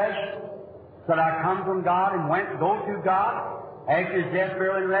manifest in flesh, said, I come from God and go to God. After his death,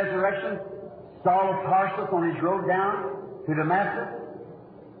 burial, and resurrection, Saul of Tarsus on his road down to Damascus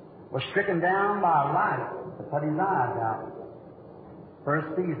was stricken down by a light that put his eyes out. For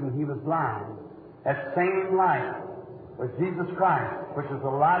a season he was blind. That same light was Jesus Christ, which is the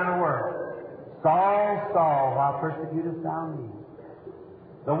light of the world. Saul, Saul, why persecutest thou me?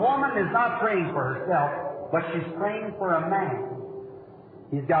 The woman is not praying for herself, but she's praying for a man.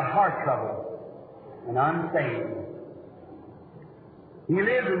 He's got heart trouble and unsaved. He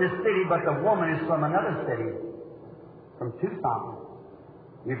lives in this city, but the woman is from another city, from Tucson.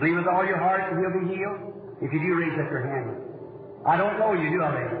 You believe with all your heart that he'll be healed? If you do, raise up your hand. I don't know you, do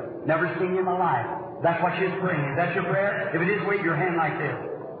I, lady? Never seen you in my life. That's what she's praying. Is that your prayer? If it is, wave your hand like this.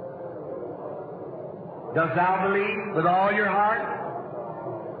 Does thou believe with all your heart?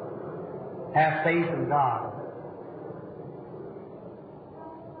 Have faith in God.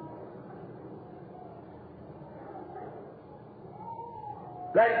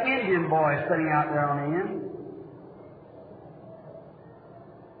 That Indian boy sitting out there on the end.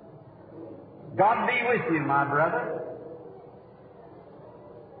 God be with you, my brother.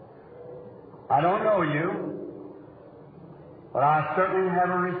 I don't know you, but I certainly have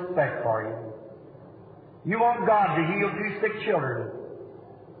a respect for you. You want God to heal 2 sick children.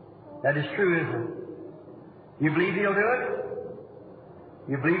 That is true, isn't it? You believe He'll do it?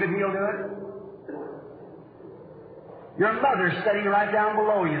 You believe that He'll do it? Your mother's sitting right down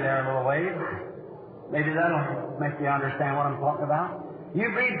below you there a little ways. Maybe that'll make you understand what I'm talking about. You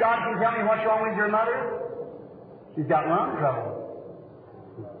believe God can tell me what's wrong with your mother? She's got lung trouble.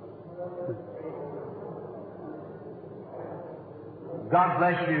 God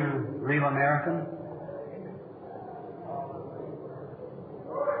bless you, real American.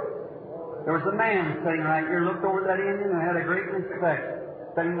 There was a man sitting right here, looked over at that Indian and had a great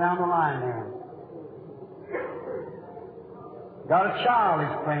respect, sitting down the line there. Got a child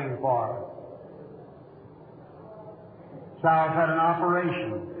he's praying for. Child's had an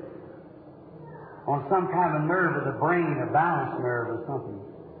operation on some kind of nerve of the brain, a balance nerve or something.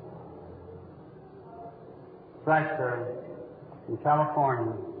 Right, sir. In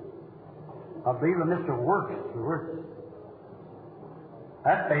California. I believe a Mr. Works.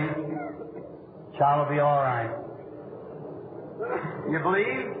 That faith, child will be all right. You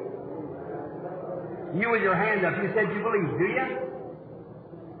believe? You with your hand up, you said you believe, do you?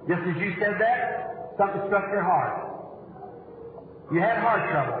 Just as you said that, something struck your heart. You had heart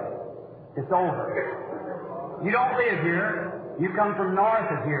trouble. It's over. You don't live here. You come from north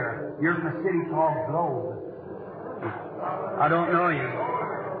of here. You're from a city called Globe. I don't know you.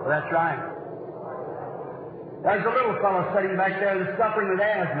 Well, that's right. There's a little fellow sitting back there that's suffering with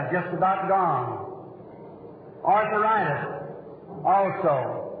asthma, just about gone. Arthritis,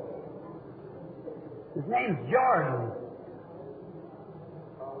 also. His name's Jordan.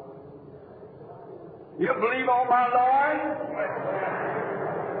 You believe on my Lord?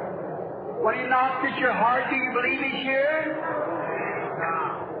 When He knocks at your heart, do you believe He's here?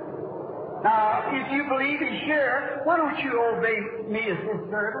 Now, if you believe He's here, why don't you obey me as His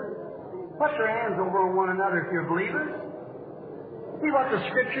servant? Put your hands over one another if you're believers. See what the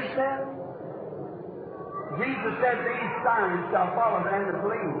Scripture says? Jesus said, these signs shall follow them that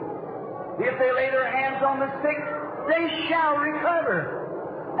believe. If they lay their hands on the sick, they shall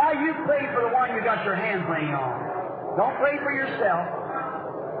recover. Now you pray for the one you got your hands laying on. Don't pray for yourself.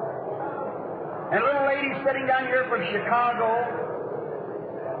 And a little lady sitting down here from Chicago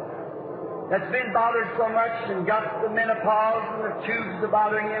that's been bothered so much and got the menopause and the tubes are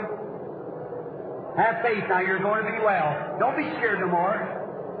bothering him. Have faith now. You're going to be well. Don't be scared no more.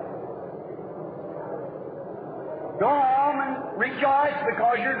 Go home and rejoice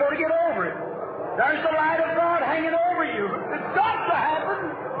because you're going to get over it. There's the light of God hanging over you. It's got to happen.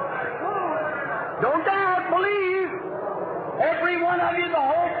 Don't doubt. Believe. Every one of you, the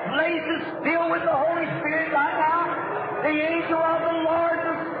whole place is filled with the Holy Spirit right now. The angel of the Lord,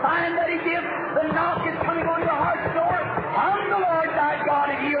 the sign that He gives, the knock is coming on your heart's door. I'm the Lord thy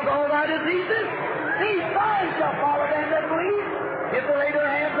God, and heals all thy diseases. These signs shall follow them that believe. If they lay their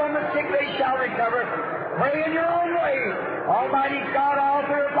hands on the sick, they shall recover. Pray in your own way. Almighty God,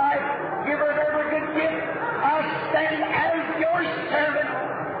 author of life, giver of every good gift, I'll stand as your servant.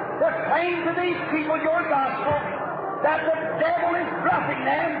 Proclaim to these people your gospel, that the devil is roughing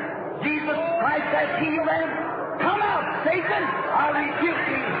them. Jesus Christ has healed them. Come out, Satan! I rebuke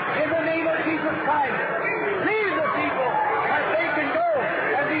you in the name of Jesus Christ. Leave the people that they can go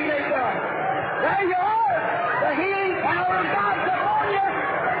and be made well. There you are! The healing power of God's upon you.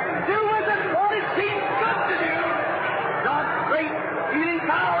 Do with it what it seems good to do. God's great healing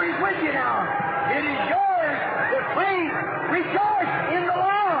power is with you now. It is yours to claim. Rejoice in the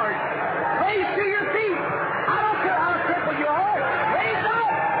Lord. Raise to your feet. I don't care how crippled you are. Raise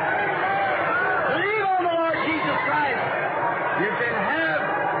up. Believe on the Lord Jesus Christ. You can have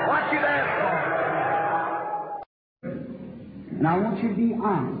what you've asked for. And I want you to be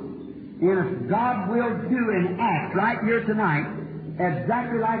honest. And if God will do and act right here tonight,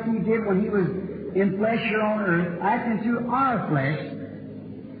 exactly like He did when He was in flesh here on earth, acting through our flesh,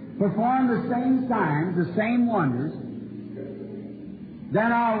 perform the same signs, the same wonders,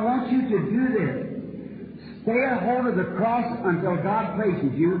 then I want you to do this. Stay a hold of the cross until God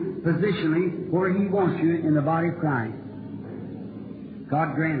places you positionally where He wants you in the body of Christ.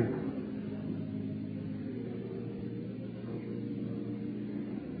 God grant it.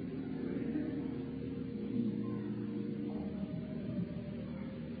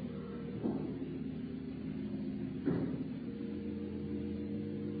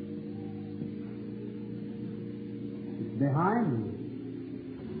 Behind me.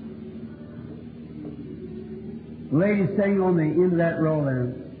 Lady sitting on the end of that row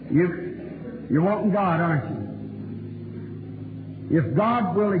there. You're wanting God, aren't you? If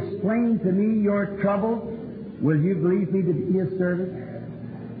God will explain to me your trouble, will you believe me to be His servant?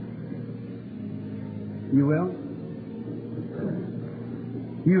 You will?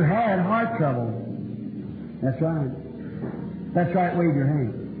 You had heart trouble. That's right. That's right. Wave your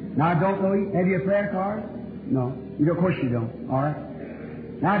hand. Now, I don't know you. Have you a prayer card? No. Of course you don't. All right.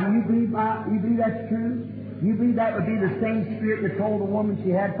 Now, do you believe that's true? You believe that would be the same spirit that told the woman she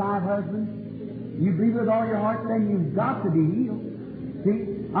had 5 husbands? You believe with all your heart, then you've got to be healed.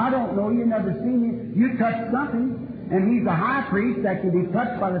 See, I don't know you, never seen you. You touched something, and He's the high priest that can be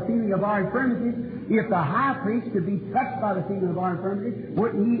touched by the feeling of our infirmities. If the high priest could be touched by the feeling of our infirmities,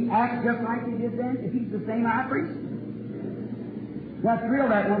 wouldn't He act just like He did then if He's the same high priest? That's real,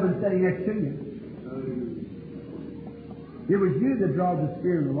 that woman sitting next to you. It was you that drawed the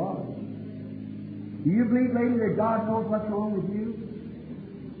Spirit of the Lord. Do you believe, lady, that God knows what's wrong with you?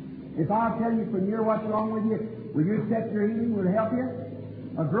 If I'll tell you from here what's wrong with you, will you accept your healing? Will it help you?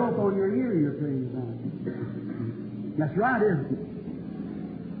 A growth on your ear, you're praying about. That's right, isn't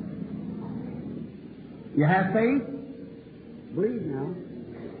it? You have faith? Believe now.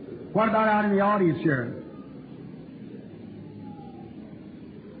 What about out in the audience here?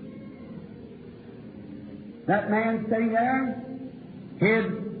 That man sitting there, head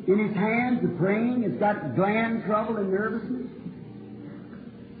in his hands, praying, has got gland trouble and nervousness.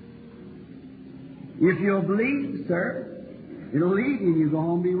 If you'll believe, sir, it'll lead you and you go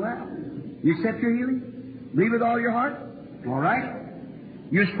home and be well. You accept your healing? Believe with all your heart? All right.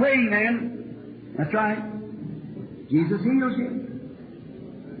 You're praying, man. That's right. Jesus heals you.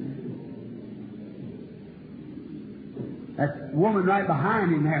 That woman right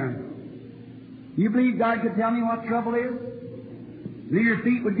behind him there. You believe God could tell me what trouble is? Believe your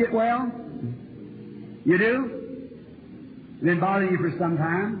feet would get well? You do? It's been bothering you for some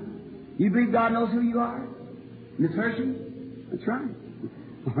time. You believe God knows who you are? Miss Hershey? That's right.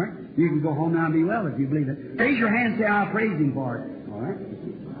 All right. You can go home now and be well if you believe it. Raise your hand and say, I'll praise Him for it. All right?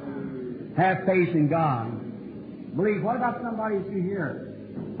 Have faith in God. Believe. What about somebody who's here?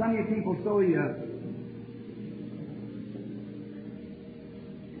 Some of you people so you...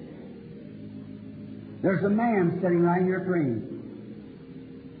 There's a man sitting right here praying.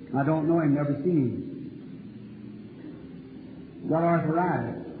 I don't know him, never seen him. Got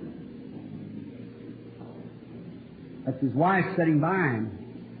arthritis. That's his wife sitting by him.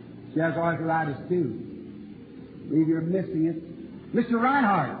 She has arthritis too. Believe you're missing it. Mr.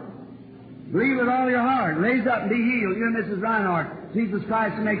 Reinhardt, Believe with all your heart. Raise up and be healed. You and Mrs. Reinhardt. Jesus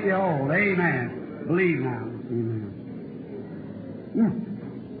Christ will make you whole. Amen. Believe now. Amen.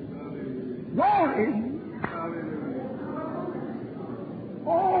 Glory.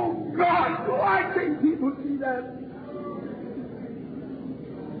 Oh, God, do I think people see that?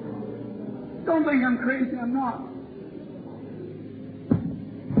 Don't think I'm crazy. I'm not.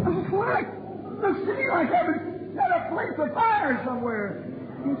 Looks to me like heaven had a place of fire somewhere.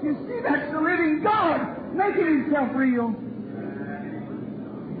 You see, that's the living God making Himself real.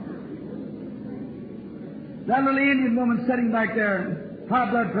 That little Indian woman sitting back there, high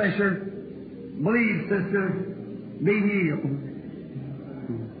blood pressure. Believe, sister, be healed.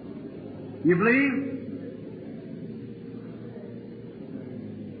 You believe?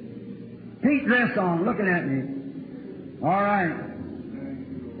 Pink dress on, looking at me. All right.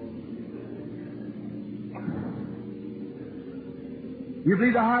 You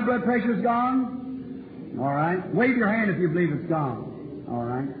believe the high blood pressure's gone? All right. Wave your hand if you believe it's gone. All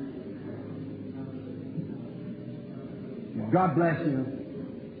right. God bless you.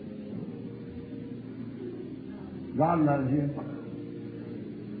 God loves you.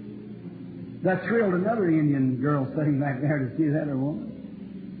 That thrilled another Indian girl sitting back there to see that other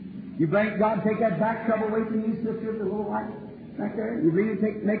woman. You believe God take that back trouble away from you, sister, the little white back there? You believe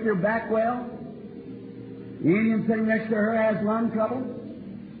He make your back well? The Indian sitting next to her has lung trouble.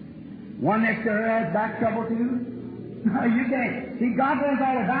 One next to her has back trouble too. You can't. See, God knows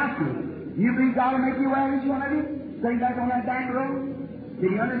all about you. You believe God will make you well, each one of you? Sitting back on that back road? Can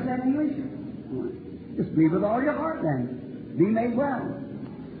you understand English? Just believe with all your heart then. Be made well.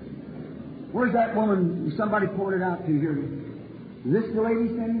 Where's that woman somebody pointed out to here? Is this the lady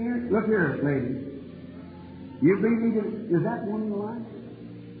standing here? Look here, lady. You believe me to... Is that woman alive?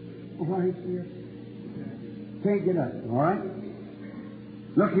 Oh, what is here? Can't get up, all right?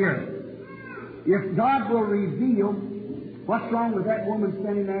 Look here. If God will reveal what's wrong with that woman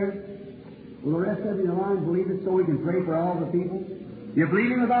standing there, will the rest of you alive believe it so we can pray for all the people? You're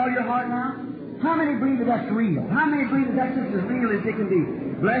believing with all your heart now? How many believe that that's real? How many believe that that's just as real as it can be?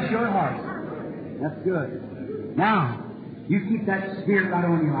 Bless your heart. That's good. Now, you keep that spirit right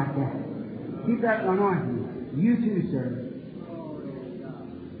on you like that. Keep that anointing. You too, sir.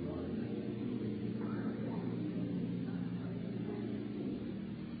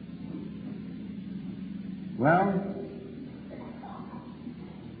 Well,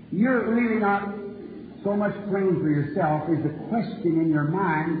 you're really not so much praying for yourself as a question in your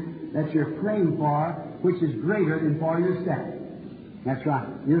mind that you're praying for, which is greater than for yourself. That's right,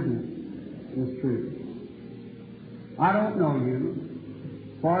 isn't it? It's true. I don't know you.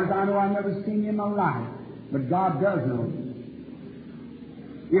 As far as I know, I've never seen you in my life. But God does know you.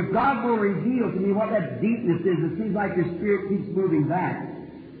 If God will reveal to me what that deepness is, it seems like your spirit keeps moving back.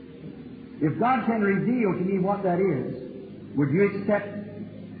 If God can reveal to me what that is, would you accept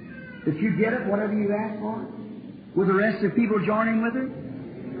that you get it, whatever you ask for? Will the rest of people join in with it?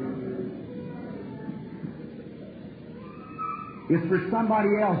 It's for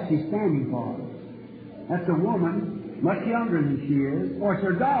somebody else she's standing for. That's a woman much younger than she is, or it's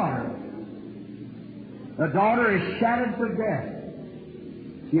her daughter. The daughter is shattered for death.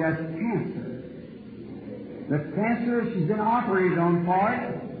 She has cancer. The cancer, she's been operated on for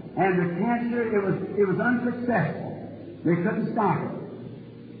it, and the cancer, it was unsuccessful. They couldn't stop it.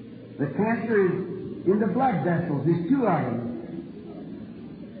 The cancer is in the blood vessels. There's two of them.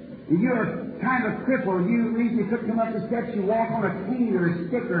 You're kind of crippled. You usually couldn't come up the steps. You walk on a cane or a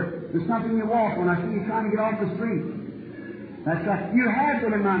stick or there's something you walk on. I see you trying to get off the street. That's right. You have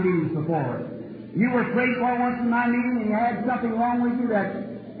been in my meetings before. You were prayed for once in my meeting and you had something wrong with you that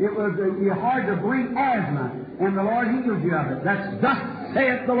it was hard to breathe, asthma, and the Lord healed you of it. That's thus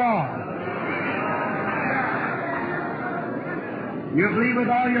saith the Lord. You believe with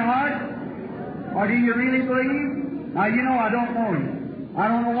all your heart? Or do you really believe? Now, you know I don't know you. I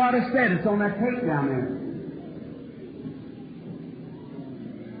don't know what I said. It's on that tape down there.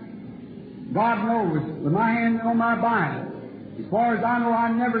 God knows, with my hand on my Bible, as far as I know,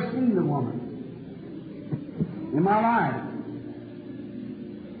 I've never seen the woman in my life.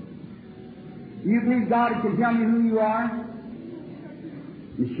 You believe God can tell me who you are?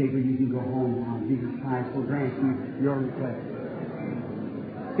 Miss Shaker, you can go home now. Jesus Christ will grant you your request.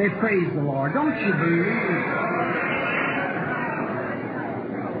 Say, praise the Lord. Don't you believe?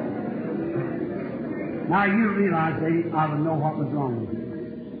 Now you realize, lady, I would know what was wrong with you.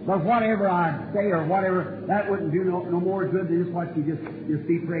 But whatever I'd say or whatever, that wouldn't do no more good than just what you just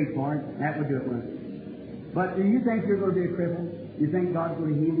be prayed for. That would do it, wouldn't it? But do you think you're going to be a cripple? You think God's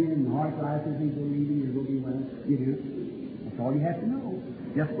going to heal you and arthritis and things will leave you, you're going to be well? You do. That's all you have to know.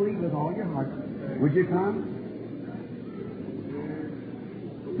 Just believe with all your heart. Would you come?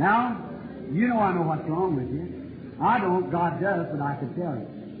 Now, you know I know what's wrong with you. I don't. God does, but I can tell you.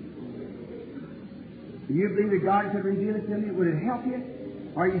 Do you believe that God could reveal it to me? Would it help you?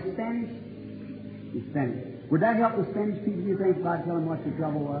 Are you Spanish? You're Spanish. Would that help the Spanish people, you think, if I tell them what your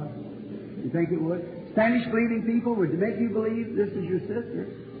trouble was? You think it would? Spanish-believing people, would it make you believe this is your sister?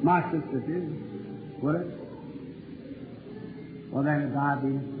 My sister, too. Would it? Well, then, if I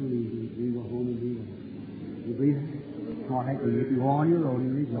believe, we go home and be with her. You believe it? All right, well, if you go on your road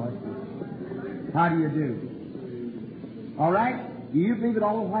and rejoice. How do you do? All right? Do you believe that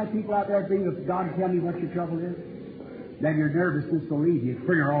all the white people out there believe that God can tell me what your trouble is? Then your nervousness will leave you.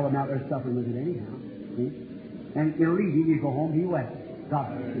 Figure all of them out there suffering with it anyhow. See? And it'll leave you. You go home, be well. God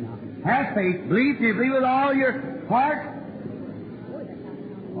bless you now. Have faith. Believe. Do you believe with all your heart?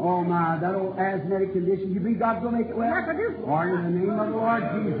 Oh my, that old asthmatic condition. You believe God's going to make it well? Yes, I do. Or in the name of the Lord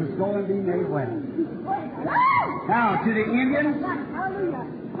Jesus, go and be made well. Now, to the Indians,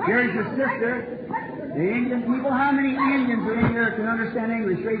 here's your sister. The Indian people, how many Indians are in here can understand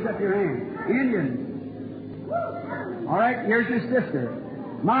English? Raise up your hand. Indians. All right, here's your sister.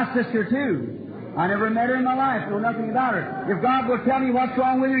 My sister, too. I never met her in my life, know nothing about her. If God will tell me what's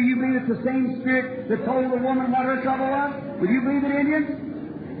wrong with her, you believe it's the same Spirit that told the woman what her trouble was? Would you believe it, Indians?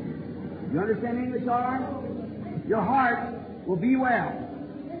 You understand English all right? Your heart will be well.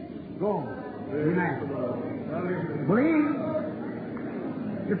 Go. Amen. Believe.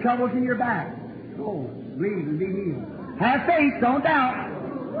 Your trouble's in your back. Go. Believe and be healed. Have faith. Don't doubt.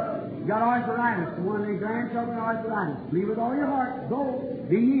 You got arthritis. One of the grandchildren arthritis. Believe with all your heart. Go.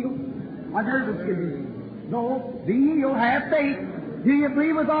 Be healed. A nervous condition. Go. Be healed. Have faith. Do you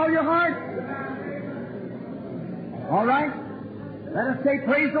believe with all your heart? All right? Let us say,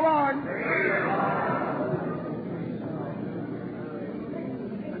 praise the Lord.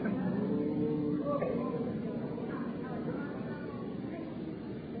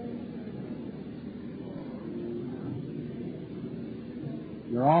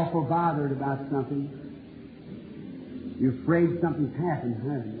 You're awful bothered about something. You're afraid something's happened,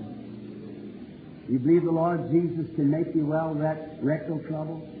 haven't you? You believe the Lord Jesus can make you well of that rectal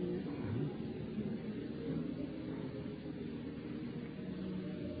trouble?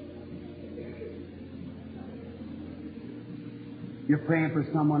 You're praying for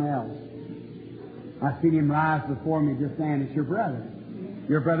someone else. I seen him rise before me just saying, it's your brother.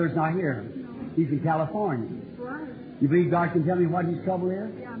 Your brother's not here. He's in California. Right. You believe God can tell me what his trouble is?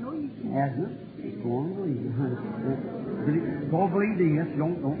 Yeah, I know you can. Asthma? Go on, believe. Go believe this.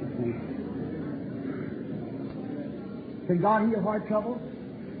 Don't think. Can God heal heart trouble?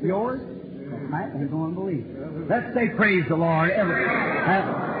 Yours? Right? And go and believe. Let's say praise the Lord.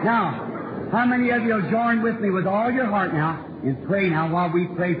 Now, how many of you will join with me with all your heart now and pray now while we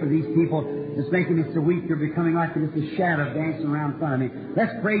pray for these people that's making me so weak they're becoming like just a shadow dancing around in front of me.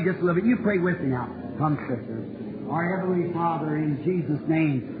 Let's pray just a little bit. You pray with me now. Come, sister. Our Heavenly Father, in Jesus'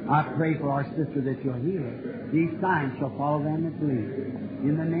 name, I pray for our sister that you'll heal her. These signs shall follow them that believe.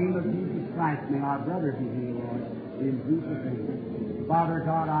 In the name of Jesus Christ, may our brother be healed, Lord. In Jesus' name. Father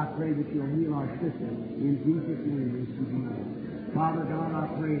God, I pray that you'll heal our sister. In Jesus' name, may she be healed. Father God, I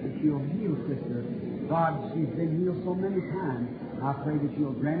pray that you'll heal sister. God, she's been healed so many times. I pray that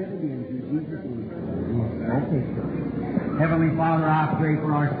you'll grant it again in Jesus' name. Okay, sir. Heavenly Father, I pray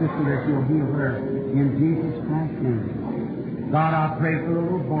for our sister that you'll heal her in Jesus Christ's name. God, I pray for the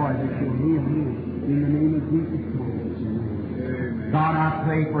little boy that you'll heal him in the name of Jesus Christ. Amen. God, I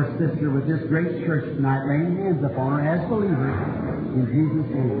pray for sister with this great church tonight, laying hands upon her as believers in Jesus'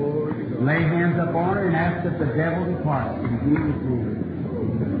 name. Lay hands upon her and ask that the devil depart in Jesus'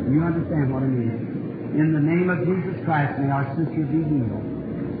 name. You understand what I mean? In the name of Jesus Christ, may our sister be healed.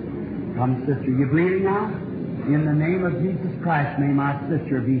 Come, sister. You bleeding now? In the name of Jesus Christ, may my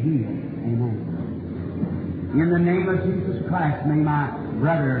sister be healed. Amen. In the name of Jesus Christ, may my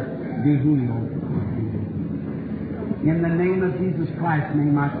brother be healed. In the name of Jesus Christ,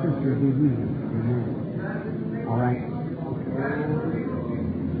 may my sister be healed. Amen. All right.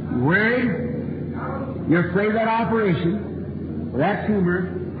 Worried? You're afraid of that operation, or that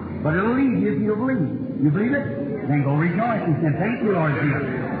tumor, but it'll leave you if you believe. You believe it? Then go rejoice and say, thank you, Lord Jesus.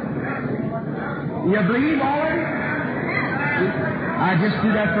 You believe already? I just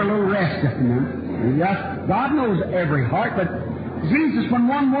do that for a little rest just a minute. Yes, God knows every heart, but Jesus, when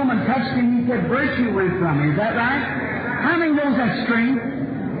one woman touched him, he said, virtue went from him. Is that right? How many knows that strength?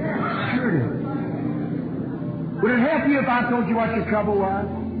 Sure it is. Would it help you if I told you what your trouble was?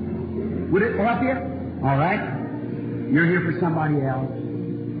 Would it help you? All right. You're here for somebody else.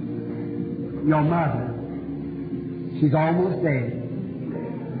 Your mother. She's almost dead.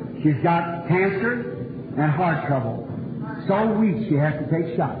 She's got cancer and heart trouble. So weak she has to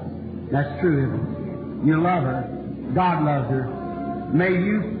take shots. That's true, isn't it? You love her. God loves her. May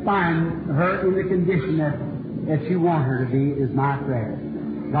you find her in the condition that you want her to be, is my prayer.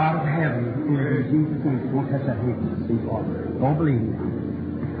 God of heaven, in Jesus' name, won't touch that hand. See, Father. Don't believe me.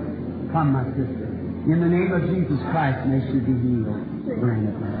 Come, my sister. In the name of Jesus Christ, may she be healed. Grant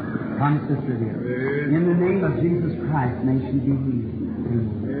it, Lord. Come, sister dear. In the name of Jesus Christ, may she be healed.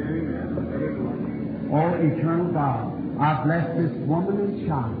 Amen. Oh, eternal God, I bless this woman and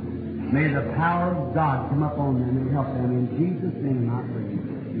child. May the power of God come upon them and help them. In Jesus' name, I pray.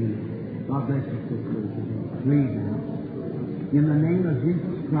 Amen. God bless you, sister. Please now. In the name of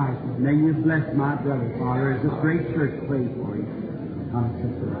Jesus Christ, may you bless my brother, Father, as this great church prays for you. Come,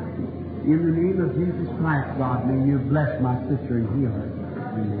 sister. In the name of Jesus Christ, God, may you bless my sister and heal her.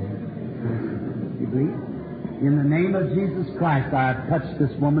 Amen. You believe? In the name of Jesus Christ, I have touched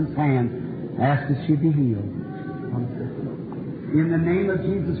this woman's hand. Ask that she be healed. Come, sister. In the name of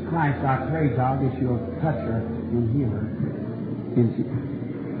Jesus Christ, I pray, God, that you'll touch her and heal her.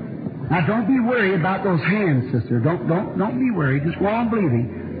 Now, don't be worried about those hands, sister. Don't be worried. Just go on believing.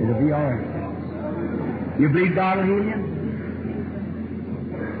 It'll be all right. You believe God will heal you?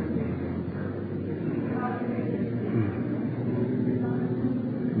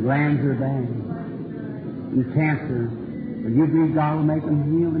 Glands are bad. And cancer. But you believe God will make them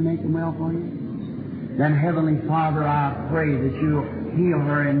heal and make them well for you? Then, Heavenly Father, I pray that you'll heal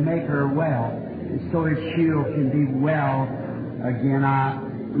her and make her well, so that she can be well again. I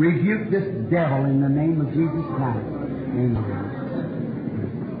rebuke this devil in the name of Jesus Christ. Amen.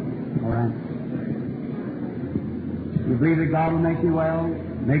 All right. You believe that God will make you well,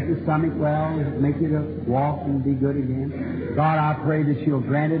 make your stomach well, make you to walk and be good again? God, I pray that you'll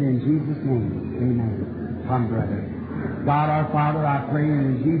grant it in Jesus' name. Amen. Come, brother. God, our Father, I pray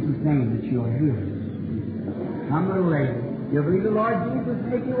in Jesus' name that you'll heal us. Come, little lady. You believe the Lord Jesus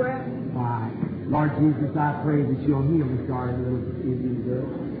make you well? Why? Lord Jesus, I pray that you'll heal this daughter, little Indian girl,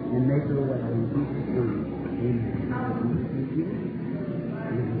 and make her well in Jesus' name. Amen.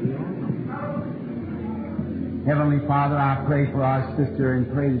 Heavenly Father, I pray for our sister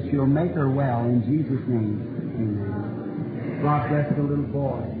and pray that you'll make her well in Jesus' name. Amen. God bless the little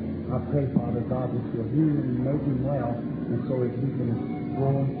boy. I pray, Father God, that you'll heal him and make him well, and so that he can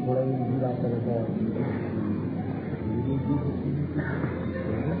go and play and be like little boy.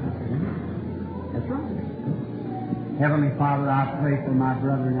 That's right. Heavenly Father, I pray for my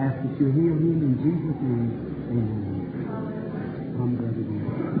brother and ask that you heal him in Jesus' name. Amen. Come, brother.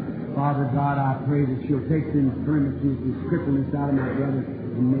 Father God, I pray that you'll take the infirmities and crippleness out of my brother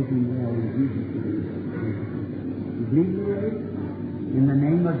and make him well in Jesus' name. You believe me, Ray? In the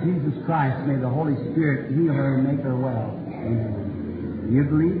name of Jesus Christ, may the Holy Spirit heal her and make her well. Amen. You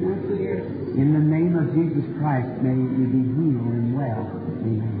believe that, dear? In the name of Jesus Christ, may you be healed and well.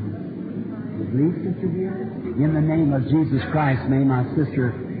 Amen. You believe, sister dear? In the name of Jesus Christ, may my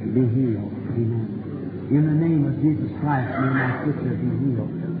sister be healed. Amen. In the name of Jesus Christ, may my sister be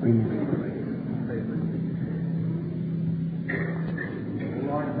healed. Amen.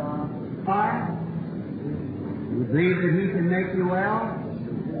 Lord God, fire. You believe that He can make you well?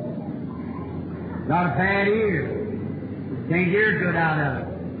 Got a bad ear. Can't hear good out of it.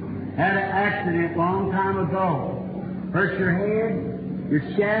 Had an accident a long time ago. Hurt your head, your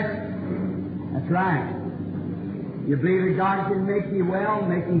chest. That's right. You believe that God can make you well,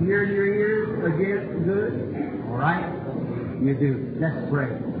 make you hear in your ears again good? All right? You do. Let's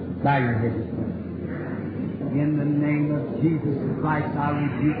pray. Bow your head this way. In the name of Jesus Christ, I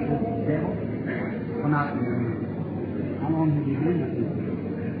rebuke this devil. Come out here. How long have you been with me?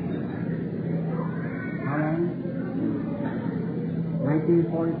 How long?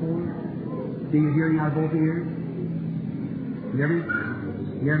 1944? See you hearing out of both ears? You hear me?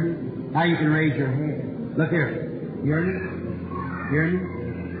 You hear me? Now you can raise your hand. Look here. You hear me? You hear me?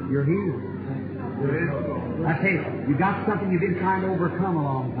 You're healed. I tell you, you got something you've been trying to overcome a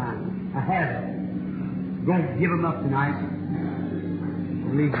long time. I have it. Go give them up tonight.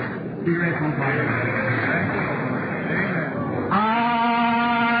 Believe it. See your rest on fire. I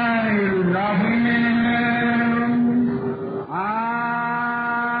love Him. I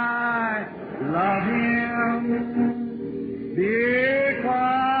love Him because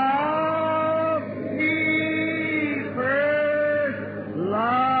He first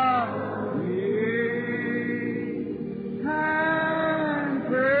loved me and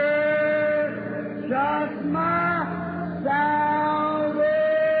purchased my salvation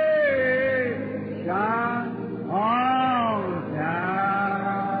on Calvary.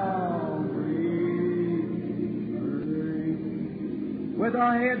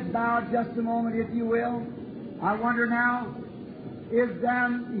 our heads bowed just a moment, if you will. I wonder now, is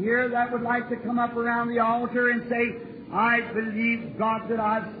them here that would like to come up around the altar and say, I believe, God, that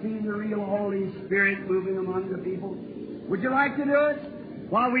I've seen the real Holy Spirit moving among the people? Would you like to do it?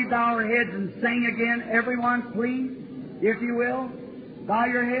 While we bow our heads and sing again, everyone, please, if you will, bow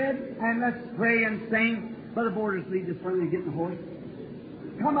your head and let's pray and sing. Brother Borders, lead this further and get the horse.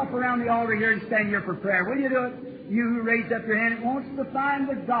 Come up around the altar here and stand here for prayer. Will you do it? You who raised up your hand, it wants to find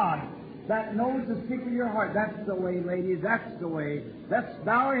the God that knows the secret of your heart. That's the way, ladies. That's the way. Let's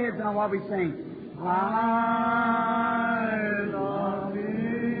bow our heads now while we sing. I love you.